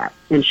ready yet,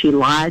 and she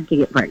lied to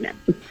get pregnant.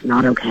 It's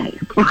not okay.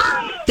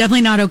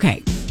 Definitely not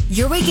okay.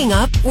 You're waking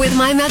up with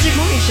My Magic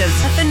Morning Show's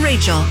Jeff and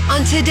Rachel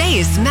on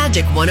today's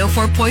Magic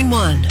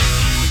 104.1.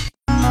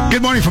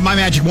 Good morning from My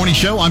Magic Morning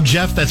Show. I'm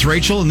Jeff, that's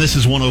Rachel, and this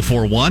is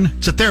 104.1.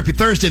 It's a Therapy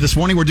Thursday this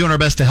morning. We're doing our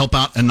best to help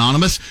out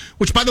Anonymous,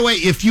 which, by the way,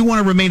 if you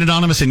want to remain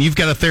anonymous and you've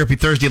got a Therapy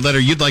Thursday letter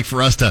you'd like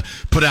for us to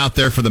put out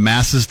there for the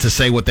masses to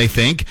say what they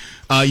think,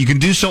 you can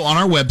do so on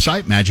our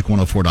website,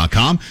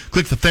 magic104.com.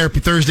 Click the Therapy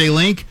Thursday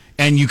link,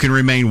 and you can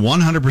remain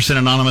 100%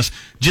 anonymous,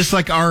 just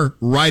like our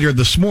writer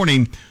this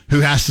morning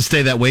who has to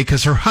stay that way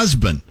because her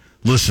husband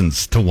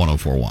listens to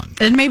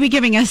 104.1. And maybe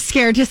giving a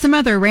scare to some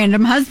other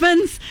random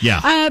husbands.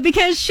 Yeah.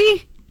 Because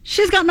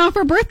she's gotten off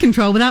her birth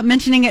control without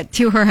mentioning it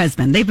to her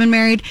husband. They've been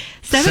married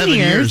 7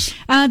 years.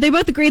 They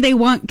both agree they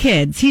want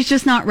kids. He's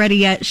just not ready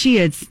yet. She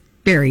is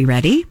very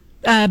ready.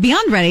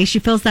 Beyond ready. She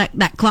feels that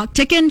clock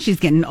ticking.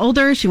 She's getting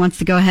older. She wants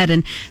to go ahead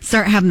and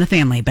start having the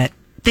family, but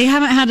they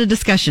haven't had a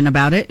discussion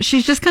about it.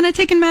 She's just kind of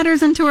taken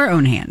matters into her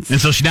own hands. And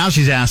so now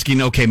she's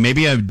asking, okay,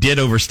 maybe I did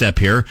overstep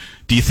here.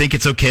 Do you think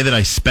it's okay that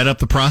I sped up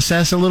the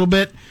process a little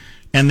bit?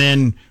 And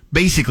then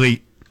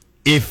basically,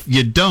 if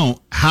you don't,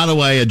 how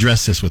do I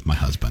address this with my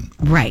husband?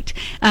 Right.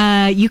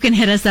 You can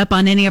hit us up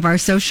on any of our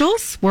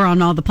socials. We're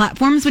on all the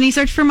platforms when you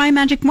search for My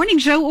Magic Morning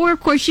Show. Or, of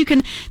course, you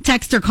can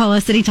text or call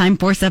us anytime,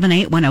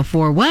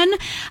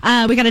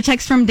 478-1041. We got a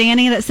text from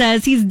Danny that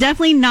says he's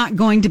definitely not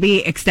going to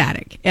be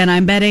ecstatic. And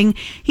I'm betting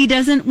he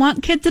doesn't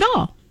want kids at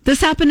all.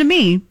 This happened to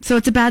me, so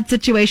it's a bad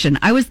situation.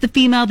 I was the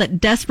female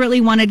that desperately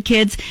wanted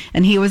kids,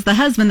 and he was the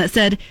husband that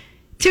said,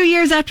 2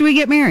 years after we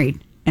get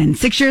married, and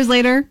 6 years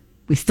later,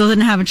 we still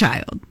didn't have a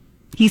child.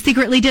 He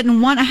secretly didn't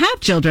want to have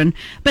children,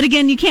 but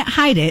again, you can't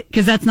hide it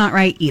because that's not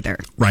right either.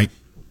 Right.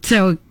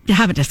 So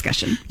have a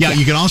discussion. Yeah,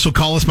 you can also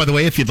call us, by the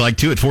way, if you'd like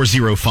to, at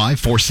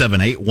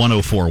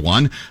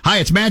 405-478-1041. Hi,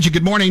 it's Magic.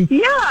 Good morning.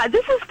 Yeah,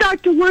 this is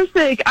Dr.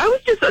 Worsig. I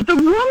was just, the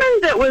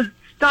woman that was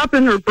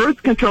stopping her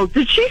birth control,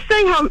 did she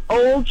say how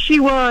old she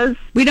was?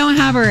 We don't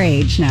have her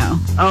age, no.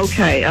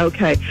 Okay.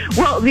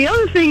 Well, the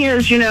other thing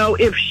is,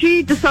 if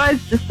she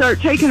decides to start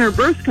taking her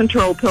birth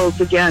control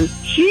pills again,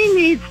 she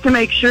needs to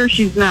make sure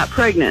she's not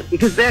pregnant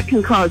because that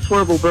can cause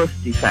horrible birth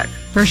defects.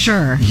 For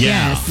sure.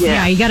 Yeah. Yes.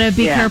 Yeah, you got to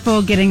be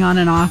careful getting on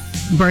and off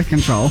birth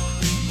control.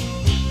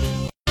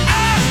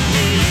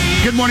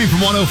 Good morning from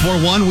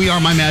 104.1. We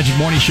are My Magic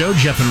Morning Show,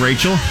 Jeff and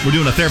Rachel. We're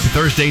doing a Therapy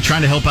Thursday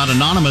trying to help out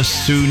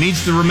Anonymous, who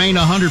needs to remain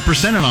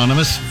 100%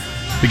 anonymous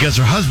because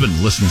her husband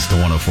listens to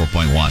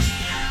 104.1.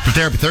 For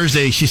Therapy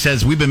Thursday, she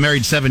says, we've been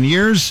married 7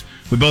 years.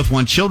 We both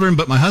want children,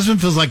 but my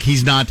husband feels like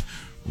he's not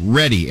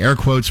ready, air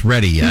quotes,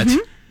 ready yet. Mm-hmm.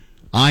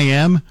 I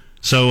am,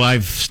 so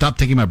I've stopped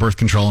taking my birth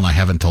control and I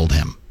haven't told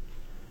him.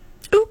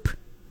 Oop.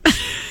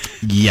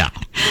 Yeah.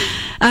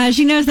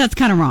 She knows that's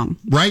kind of wrong.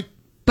 Right?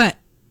 But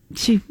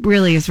she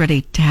really is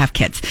ready to have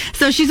kids.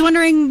 So she's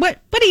wondering, what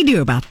do you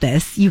do about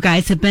this? You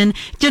guys have been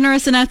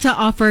generous enough to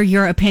offer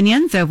your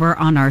opinions over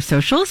on our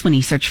socials. When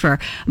you search for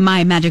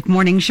My Magic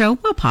Morning Show,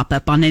 we'll pop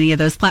up on any of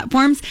those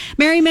platforms.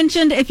 Mary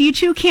mentioned if you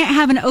two can't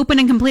have an open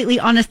and completely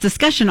honest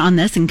discussion on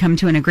this and come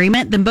to an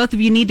agreement, then both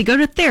of you need to go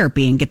to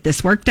therapy and get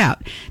this worked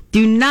out.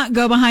 Do not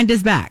go behind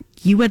his back.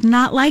 You would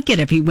not like it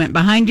if he went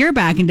behind your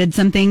back and did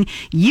something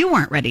you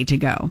weren't ready to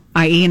go,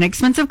 i.e. an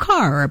expensive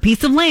car or a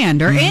piece of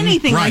land or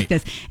anything like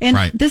this.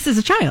 And this is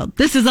a child.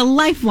 This is a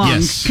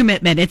lifelong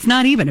commitment. It's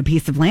not even a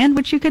piece of land,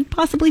 which you could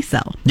possibly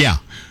sell. Yeah.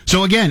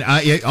 So again,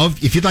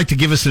 if you'd like to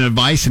give us an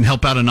advice and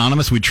help out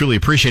Anonymous, we truly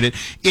appreciate it.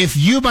 If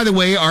you, by the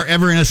way, are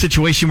ever in a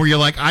situation where you're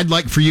like, I'd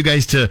like for you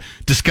guys to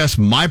discuss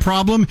my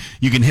problem,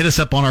 you can hit us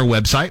up on our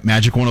website,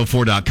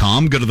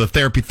 magic104.com. Go to the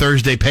Therapy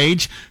Thursday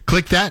page.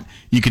 Click that.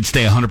 You can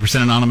stay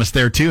 100% anonymous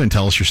there too and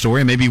tell us your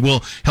story. Maybe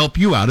we'll help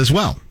you out as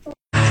well.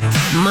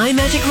 My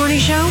Magic Morning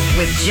Show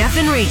with Jeff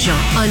and Rachel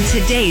on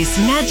today's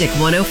Magic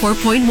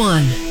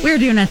 104.1. We're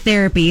doing a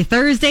Therapy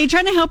Thursday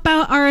trying to help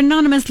out our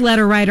anonymous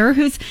letter writer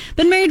who's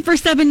been married for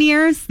 7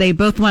 years. They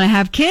both want to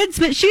have kids,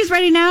 but she's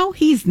ready now.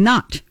 He's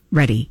not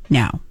ready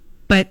now.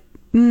 But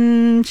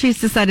she's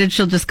decided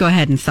she'll just go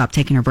ahead and stop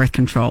taking her birth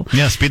control.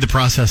 Yeah, speed the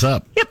process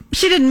up. Yep.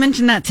 She didn't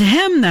mention that to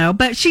him, though,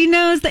 but she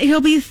knows that he'll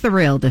be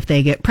thrilled if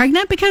they get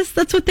pregnant because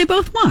that's what they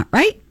both want,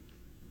 right?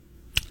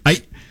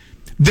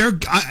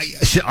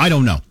 I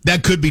don't know.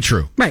 That could be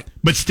true. Right.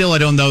 But still, I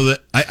don't know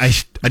that.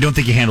 I don't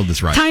think you handled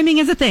this right. Timing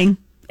is a thing.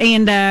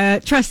 And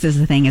trust is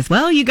a thing as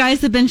well. You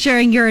guys have been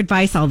sharing your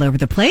advice all over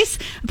the place.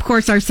 Of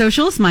course, our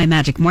socials, My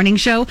Magic Morning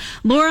Show.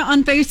 Laura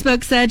on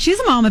Facebook said she's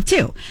a mom of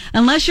 2.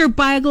 Unless your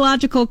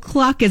biological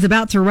clock is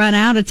about to run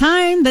out of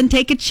time, then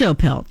take a chill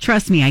pill.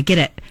 Trust me, I get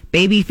it.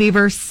 Baby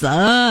fever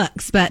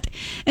sucks, but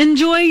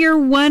enjoy your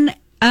one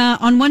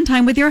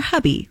time with your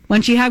hubby.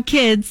 Once you have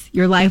kids,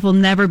 your life will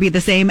never be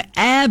the same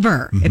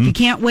ever. Mm-hmm. If you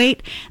can't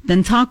wait,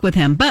 then talk with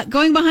him. But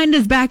going behind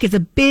his back is a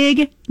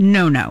big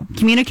no-no.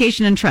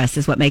 Communication and trust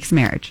is what makes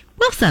marriage.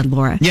 Well said,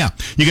 Laura. Yeah.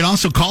 You can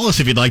also call us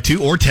if you'd like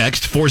to, or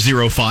text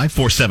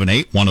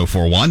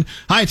 405-478-1041.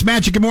 Hi, it's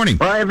Magic. Good morning.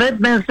 Well, if it's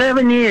been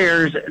 7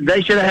 years,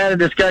 they should have had a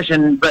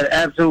discussion, but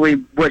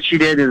absolutely what she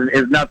did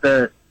is not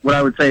what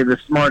I would say the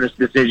smartest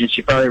decision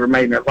she probably ever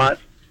made in her life.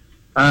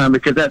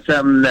 Because that's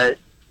something that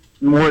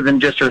more than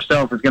just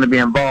herself is going to be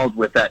involved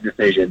with that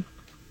decision.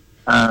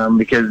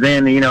 Because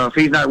then, if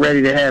he's not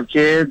ready to have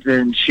kids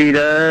and she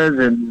does,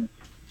 and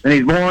then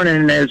he's born,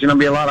 and there's going to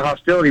be a lot of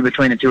hostility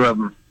between the two of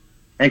them.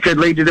 And it could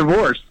lead to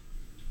divorce.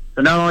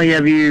 So not only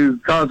have you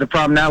caused a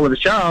problem now with a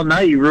child, now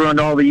you've ruined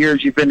all the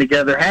years you've been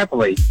together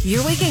happily.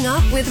 You're waking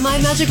up with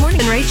My Magic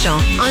Morning and Rachel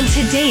on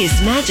today's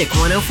Magic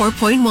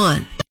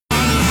 104.1.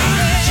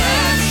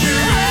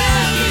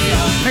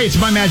 Hey, it's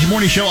My Magic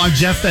Morning Show. I'm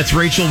Jeff. That's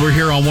Rachel. We're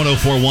here on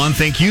 104.1.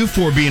 Thank you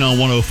for being on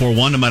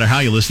 104.1. No matter how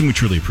you listen, we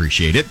truly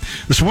appreciate it.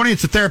 This morning,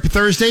 it's a Therapy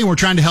Thursday, and we're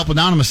trying to help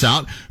Anonymous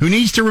out, who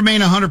needs to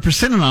remain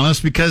 100% anonymous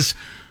because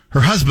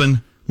her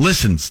husband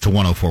listens to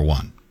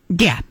 104.1.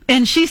 Yeah,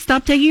 and she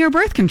stopped taking her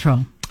birth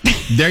control.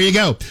 There you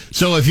go.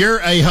 So if you're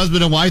a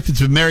husband and wife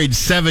that's been married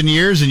 7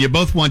 years and you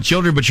both want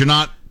children, but you're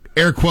not,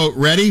 air quote,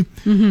 ready,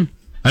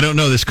 I don't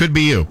know. This could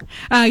be you.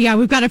 Yeah,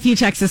 we've got a few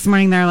texts this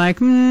morning. They're like,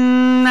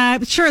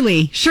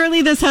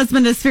 surely this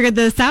husband has figured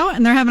this out,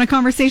 and they're having a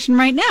conversation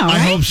right now. Right? I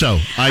hope so.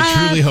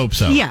 I truly hope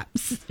so. Yeah.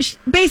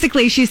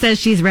 Basically, she says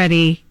she's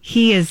ready.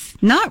 He is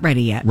not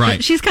ready yet. Right.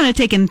 But she's kind of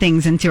taken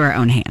things into her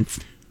own hands.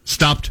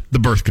 Stopped the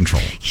birth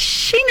control.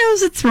 She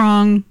knows it's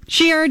wrong.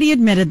 She already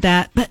admitted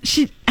that. But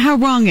how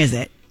wrong is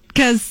it?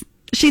 Because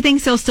she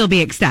thinks he'll still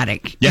be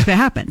ecstatic if it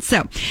happens.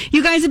 So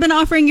you guys have been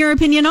offering your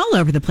opinion all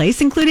over the place,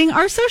 including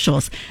our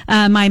socials.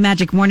 My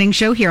Magic Morning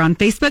Show here on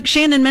Facebook.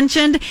 Shannon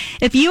mentioned,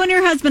 if you and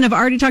your husband have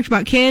already talked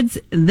about kids,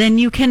 then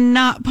you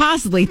cannot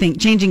possibly think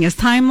changing his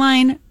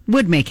timeline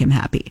would make him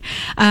happy.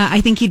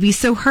 I think he'd be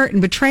so hurt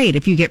and betrayed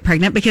if you get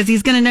pregnant because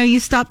he's going to know you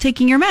stopped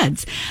taking your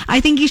meds. I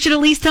think you should at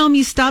least tell him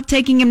you stopped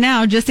taking him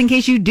now just in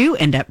case you do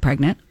end up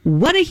pregnant.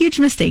 What a huge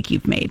mistake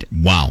you've made.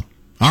 Wow.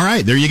 All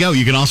right, there you go.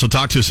 You can also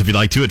talk to us if you'd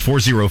like to at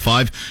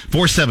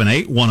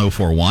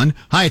 405-478-1041.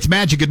 Hi, it's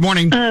Magic. Good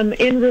morning.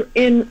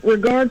 In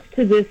regards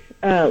to this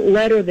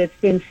letter that's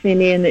been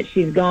sent in that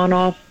she's gone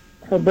off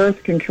her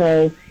birth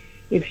control,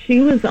 if she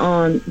was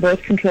on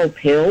birth control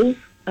pills,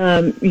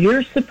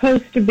 you're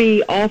supposed to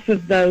be off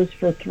of those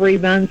for 3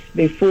 months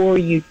before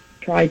you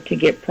try to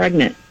get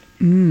pregnant.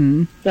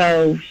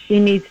 So she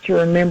needs to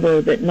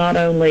remember that not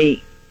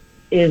only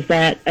is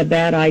that a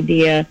bad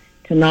idea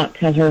to not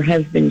tell her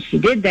husband she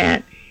did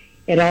that,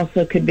 it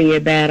also could be a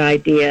bad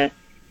idea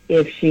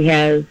if she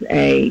has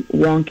a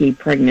wonky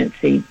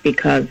pregnancy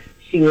because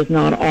she was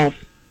not off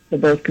the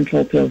birth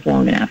control pills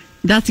long enough.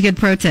 That's a good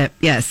pro tip.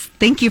 Yes.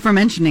 Thank you for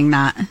mentioning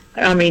that.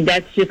 I mean,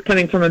 that's just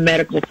coming from a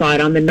medical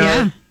side. I'm the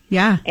nurse.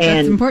 Yeah, and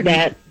that's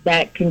important.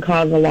 That can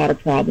cause a lot of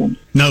problems.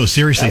 No,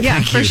 seriously,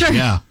 thank for you. Sure.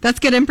 Yeah. That's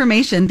good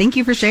information. Thank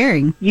you for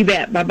sharing. You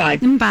bet. Bye-bye.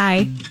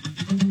 Bye.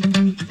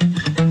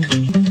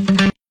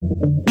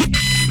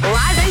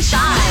 Rise and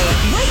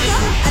shine. Wake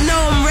up. I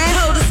know I'm ready.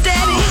 Hold it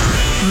steady.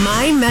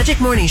 My Magic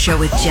Morning Show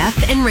with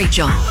Jeff and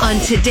Rachel on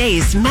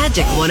today's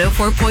Magic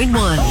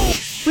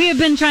 104.1. We have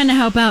been trying to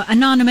help out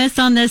Anonymous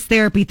on this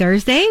Therapy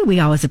Thursday. We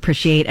always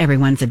appreciate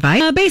everyone's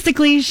advice.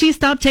 Basically, she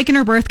stopped taking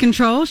her birth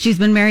control. She's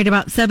been married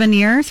about 7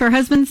 years. Her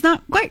husband's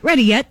not quite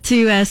ready yet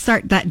to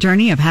start that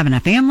journey of having a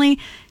family.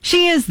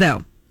 She is,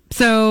 though.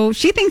 So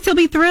she thinks he'll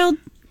be thrilled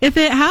if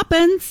it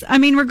happens. I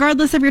mean,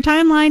 regardless of your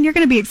timeline, you're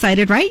going to be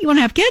excited, right? You want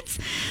to have kids?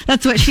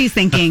 That's what she's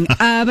thinking.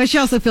 But she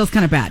also feels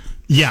kind of bad.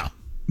 Yeah.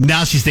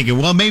 Now she's thinking,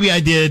 well, maybe I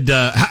did.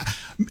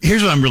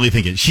 Here's what I'm really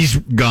thinking. She's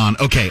gone,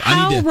 okay.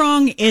 How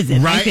wrong is it?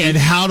 Right, and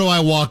how do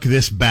I walk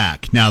this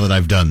back now that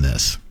I've done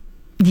this?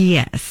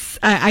 Yes.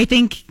 I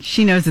think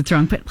she knows it's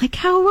wrong, but like,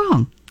 how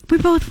wrong? We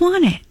both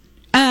want it.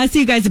 So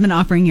you guys have been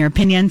offering your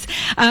opinions.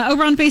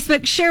 Over on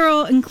Facebook,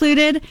 Cheryl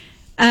included,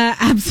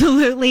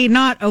 absolutely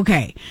not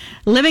okay.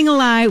 Living a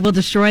lie will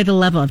destroy the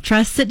level of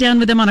trust. Sit down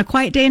with him on a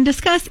quiet day and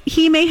discuss.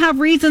 He may have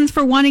reasons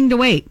for wanting to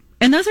wait.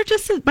 And those are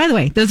just, by the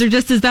way, those are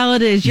just as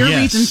valid as your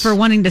reasons for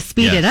wanting to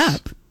speed it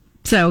up.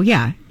 So,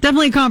 yeah,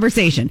 definitely a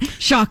conversation.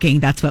 Shocking,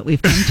 that's what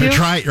we've come to.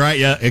 Right,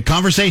 yeah. A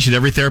conversation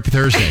every Therapy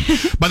Thursday.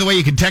 By the way,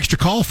 you can text or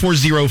call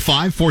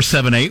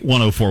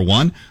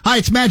 405-478-1041. Hi,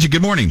 it's Magic.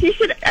 Good morning.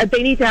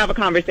 They need to have a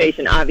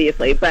conversation,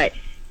 obviously. But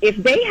if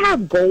they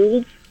have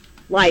goals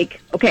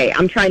like, okay,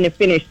 I'm trying to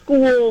finish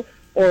school,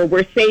 or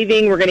we're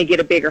saving, we're going to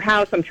get a bigger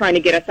house, I'm trying to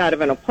get us out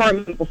of an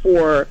apartment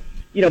before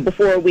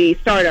we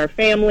start our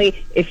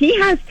family. If he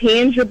has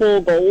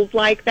tangible goals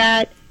like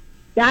that,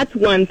 that's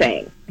one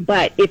thing.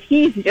 But if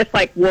he's just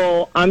like,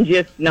 well, I'm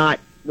just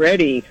not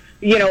ready,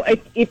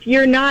 if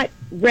you're not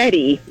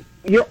ready,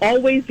 you're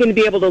always going to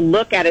be able to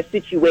look at a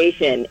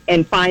situation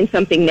and find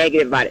something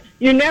negative about it.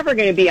 You're never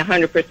going to be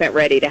 100%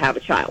 ready to have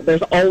a child.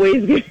 There's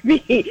always going to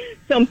be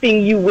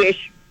something you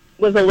wish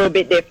was a little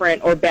bit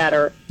different or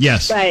better.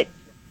 Yes. But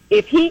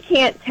if he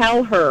can't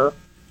tell her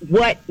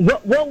what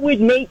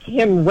would make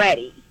him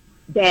ready,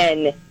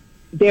 then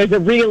there's a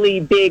really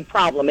big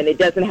problem, and it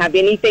doesn't have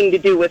anything to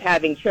do with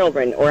having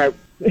children, or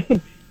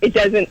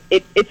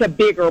it's a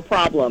bigger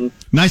problem.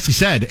 Nicely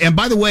said. And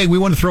by the way, we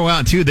want to throw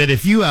out, too, that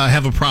if you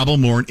have a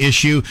problem or an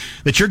issue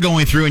that you're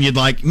going through and you'd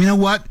like, you know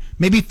what,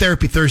 maybe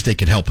Therapy Thursday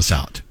could help us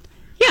out.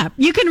 Yeah,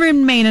 you can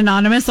remain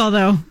anonymous,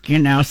 although,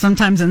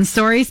 sometimes in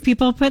stories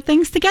people put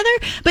things together.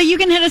 But you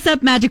can hit us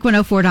up,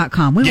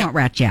 magic104.com. We won't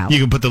rat you out. You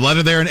can put the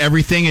letter there and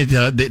everything.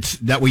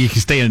 That way you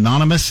can stay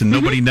anonymous and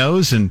nobody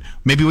knows, and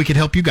maybe we can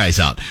help you guys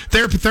out.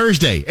 Therapy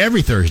Thursday,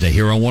 every Thursday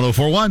here on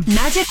 104.1.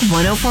 Magic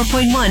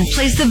 104.1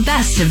 plays the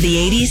best of the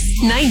 80s,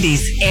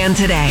 90s, and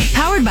today.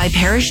 Powered by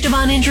Parish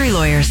Devon Injury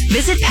Lawyers.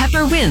 Visit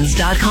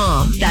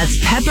pepperwinds.com. That's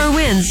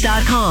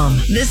pepperwinds.com.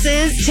 This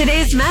is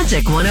today's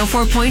Magic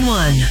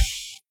 104.1.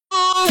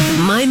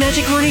 My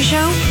Magic Morning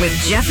Show with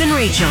Jeff and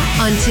Rachel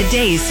on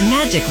today's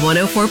Magic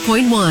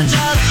 104.1.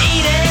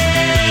 Eat it.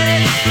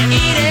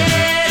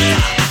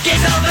 Get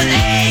yourself an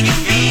egg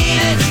and beat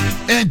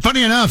it. And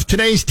funny enough,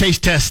 today's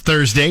Taste Test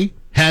Thursday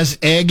has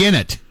egg in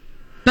it.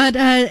 But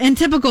in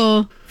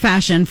typical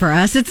fashion for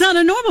us, it's not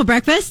a normal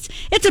breakfast.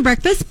 It's a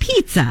breakfast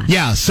pizza.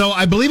 Yeah, so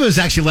I believe it was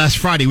actually last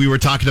Friday we were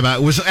talking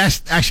about, it was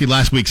actually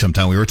last week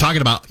sometime, we were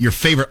talking about your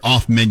favorite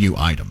off-menu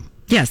item.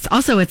 Yes.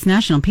 Also, it's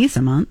National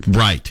Pizza Month.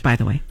 Right. By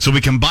the way. So we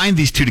combined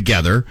these two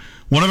together.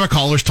 One of our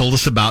callers told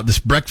us about this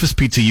breakfast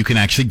pizza you can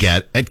actually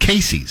get at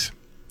Casey's.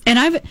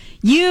 And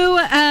you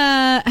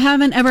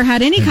haven't ever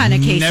had any kind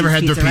of Casey's never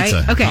had pizza, their pizza.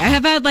 Right? Okay, I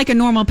have had like a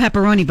normal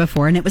pepperoni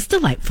before, and it was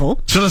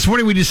delightful. So this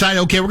morning we decided,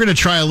 okay, we're going to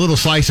try a little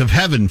slice of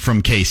heaven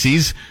from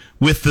Casey's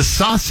with the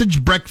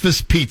sausage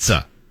breakfast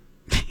pizza.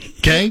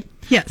 Okay?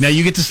 Yes. Now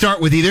you get to start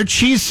with either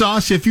cheese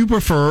sauce if you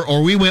prefer,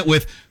 or we went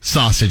with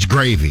sausage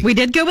gravy. We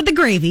did go with the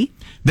gravy.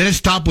 Then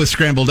it's topped with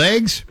scrambled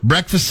eggs,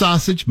 breakfast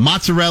sausage,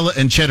 mozzarella,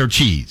 and cheddar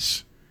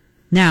cheese.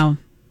 Now,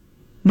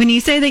 when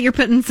you say that you're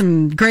putting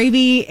some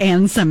gravy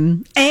and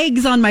some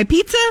eggs on my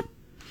pizza,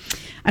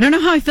 I don't know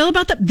how I feel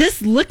about that.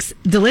 This looks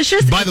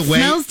delicious. By the way,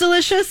 smells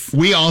delicious.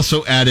 We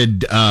also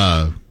added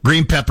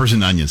green peppers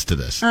and onions to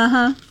this.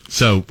 Uh-huh.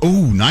 So,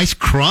 ooh, nice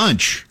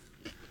crunch.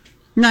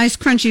 Nice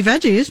crunchy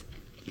veggies.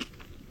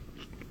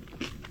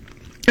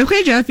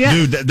 Okay, Jeff, yeah.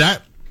 Dude,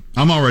 that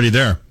I'm already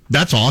there.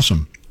 That's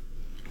awesome.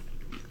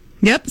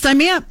 Yep, sign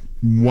me up.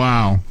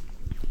 Wow.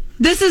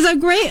 This is a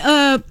great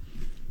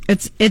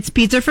it's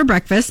pizza for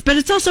breakfast, but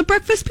it's also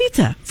breakfast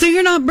pizza. So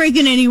you're not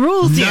breaking any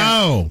rules here.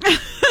 No.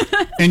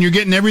 And you're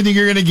getting everything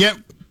you're going to get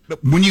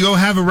when you go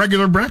have a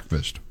regular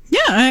breakfast.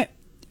 Yeah.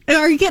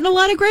 Are you getting a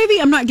lot of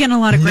gravy? I'm not getting a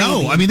lot of gravy.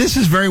 No, I mean, this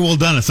is very well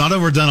done. It's not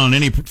overdone on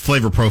any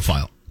flavor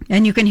profile.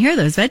 And you can hear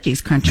those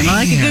veggies crunching.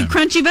 I like a good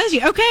crunchy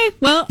veggie. Okay,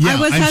 well, Yeah, I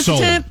was I'm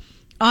hesitant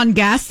on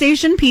gas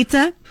station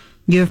pizza.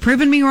 You have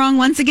proven me wrong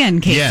once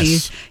again,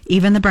 Casey's. Yes.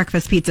 Even the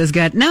breakfast pizza is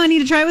good. Now I need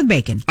to try it with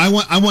bacon. I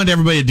want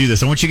everybody to do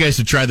this. I want you guys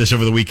to try this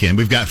over the weekend.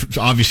 We've got,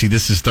 obviously,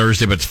 this is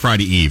Thursday, but it's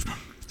Friday Eve.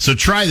 So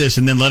try this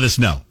and then let us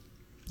know.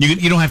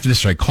 You don't have to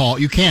necessarily call.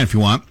 You can if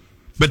you want.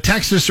 But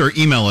text us or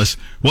email us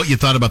what you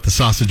thought about the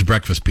sausage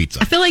breakfast pizza.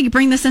 I feel like you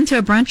bring this into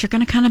a brunch, you're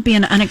going to kind of be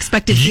an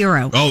unexpected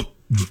hero. Oh,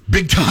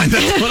 big time.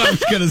 That's what I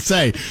was going to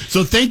say.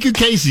 So thank you,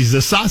 Casey's.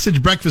 The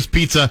sausage breakfast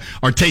pizza,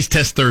 our taste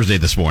test Thursday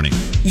this morning.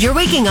 You're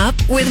waking up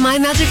with My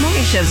Magic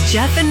Morning Show's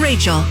Jeff and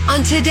Rachel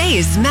on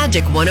today's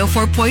Magic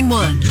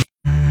 104.1.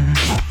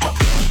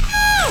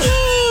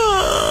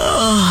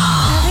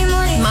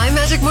 My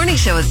Magic Morning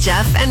Show with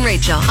Jeff and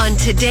Rachel on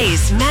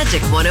today's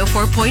Magic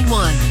 104.1.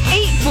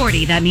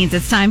 8:40. That means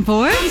it's time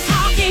for...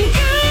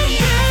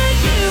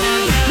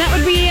 That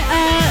would be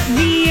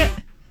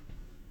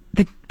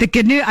the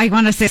good news. I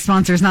want to say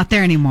sponsor is not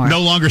there anymore.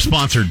 No longer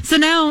sponsored. So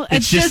now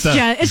it's just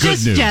Jeff. It's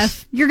just news.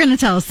 Jeff. You're going to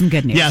tell us some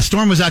good news. Yeah,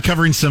 Storm was out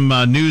covering some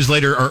news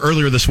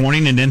earlier this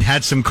morning, and then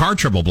had some car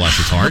trouble. Bless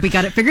his heart. Hope we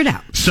got it figured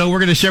out. So we're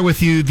going to share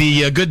with you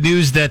the good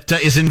news that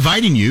is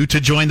inviting you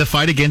to join the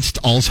fight against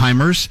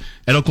Alzheimer's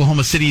at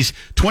Oklahoma City's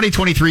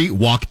 2023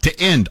 Walk to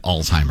End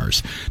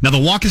Alzheimer's. Now the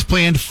walk is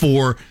planned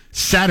for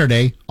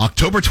Saturday,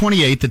 October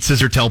 28th at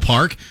Scissortail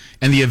Park,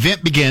 and the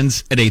event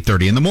begins at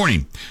 8:30 in the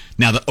morning.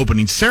 Now, the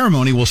opening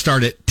ceremony will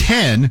start at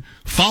 10,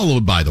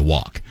 followed by the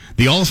walk.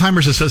 The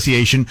Alzheimer's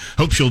Association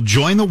hopes you'll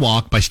join the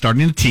walk by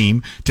starting a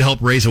team to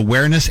help raise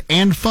awareness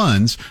and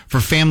funds for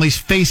families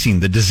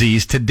facing the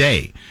disease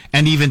today,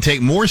 and even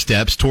take more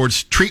steps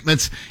towards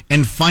treatments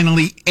and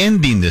finally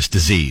ending this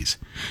disease.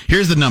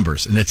 Here's the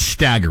numbers, and it's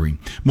staggering.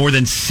 More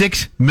than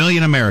 6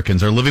 million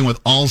Americans are living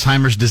with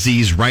Alzheimer's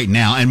disease right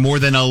now, and more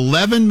than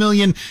 11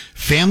 million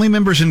family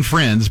members and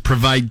friends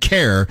provide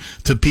care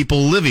to people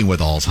living with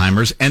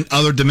Alzheimer's and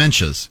other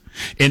dementias.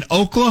 In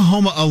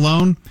Oklahoma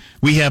alone,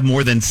 we have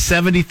more than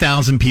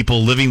 70,000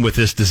 people living with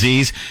this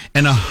disease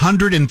and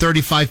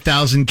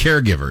 135,000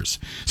 caregivers.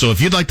 So if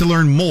you'd like to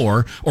learn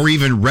more or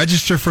even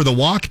register for the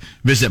walk,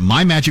 visit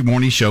My Magic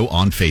Morning Show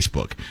on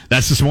Facebook.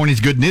 That's this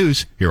morning's good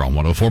news here on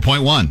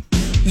 104.1.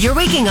 You're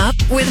waking up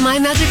with My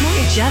Magic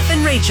Morning, Jeff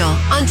and Rachel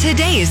on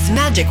today's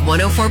Magic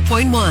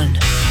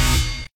 104.1.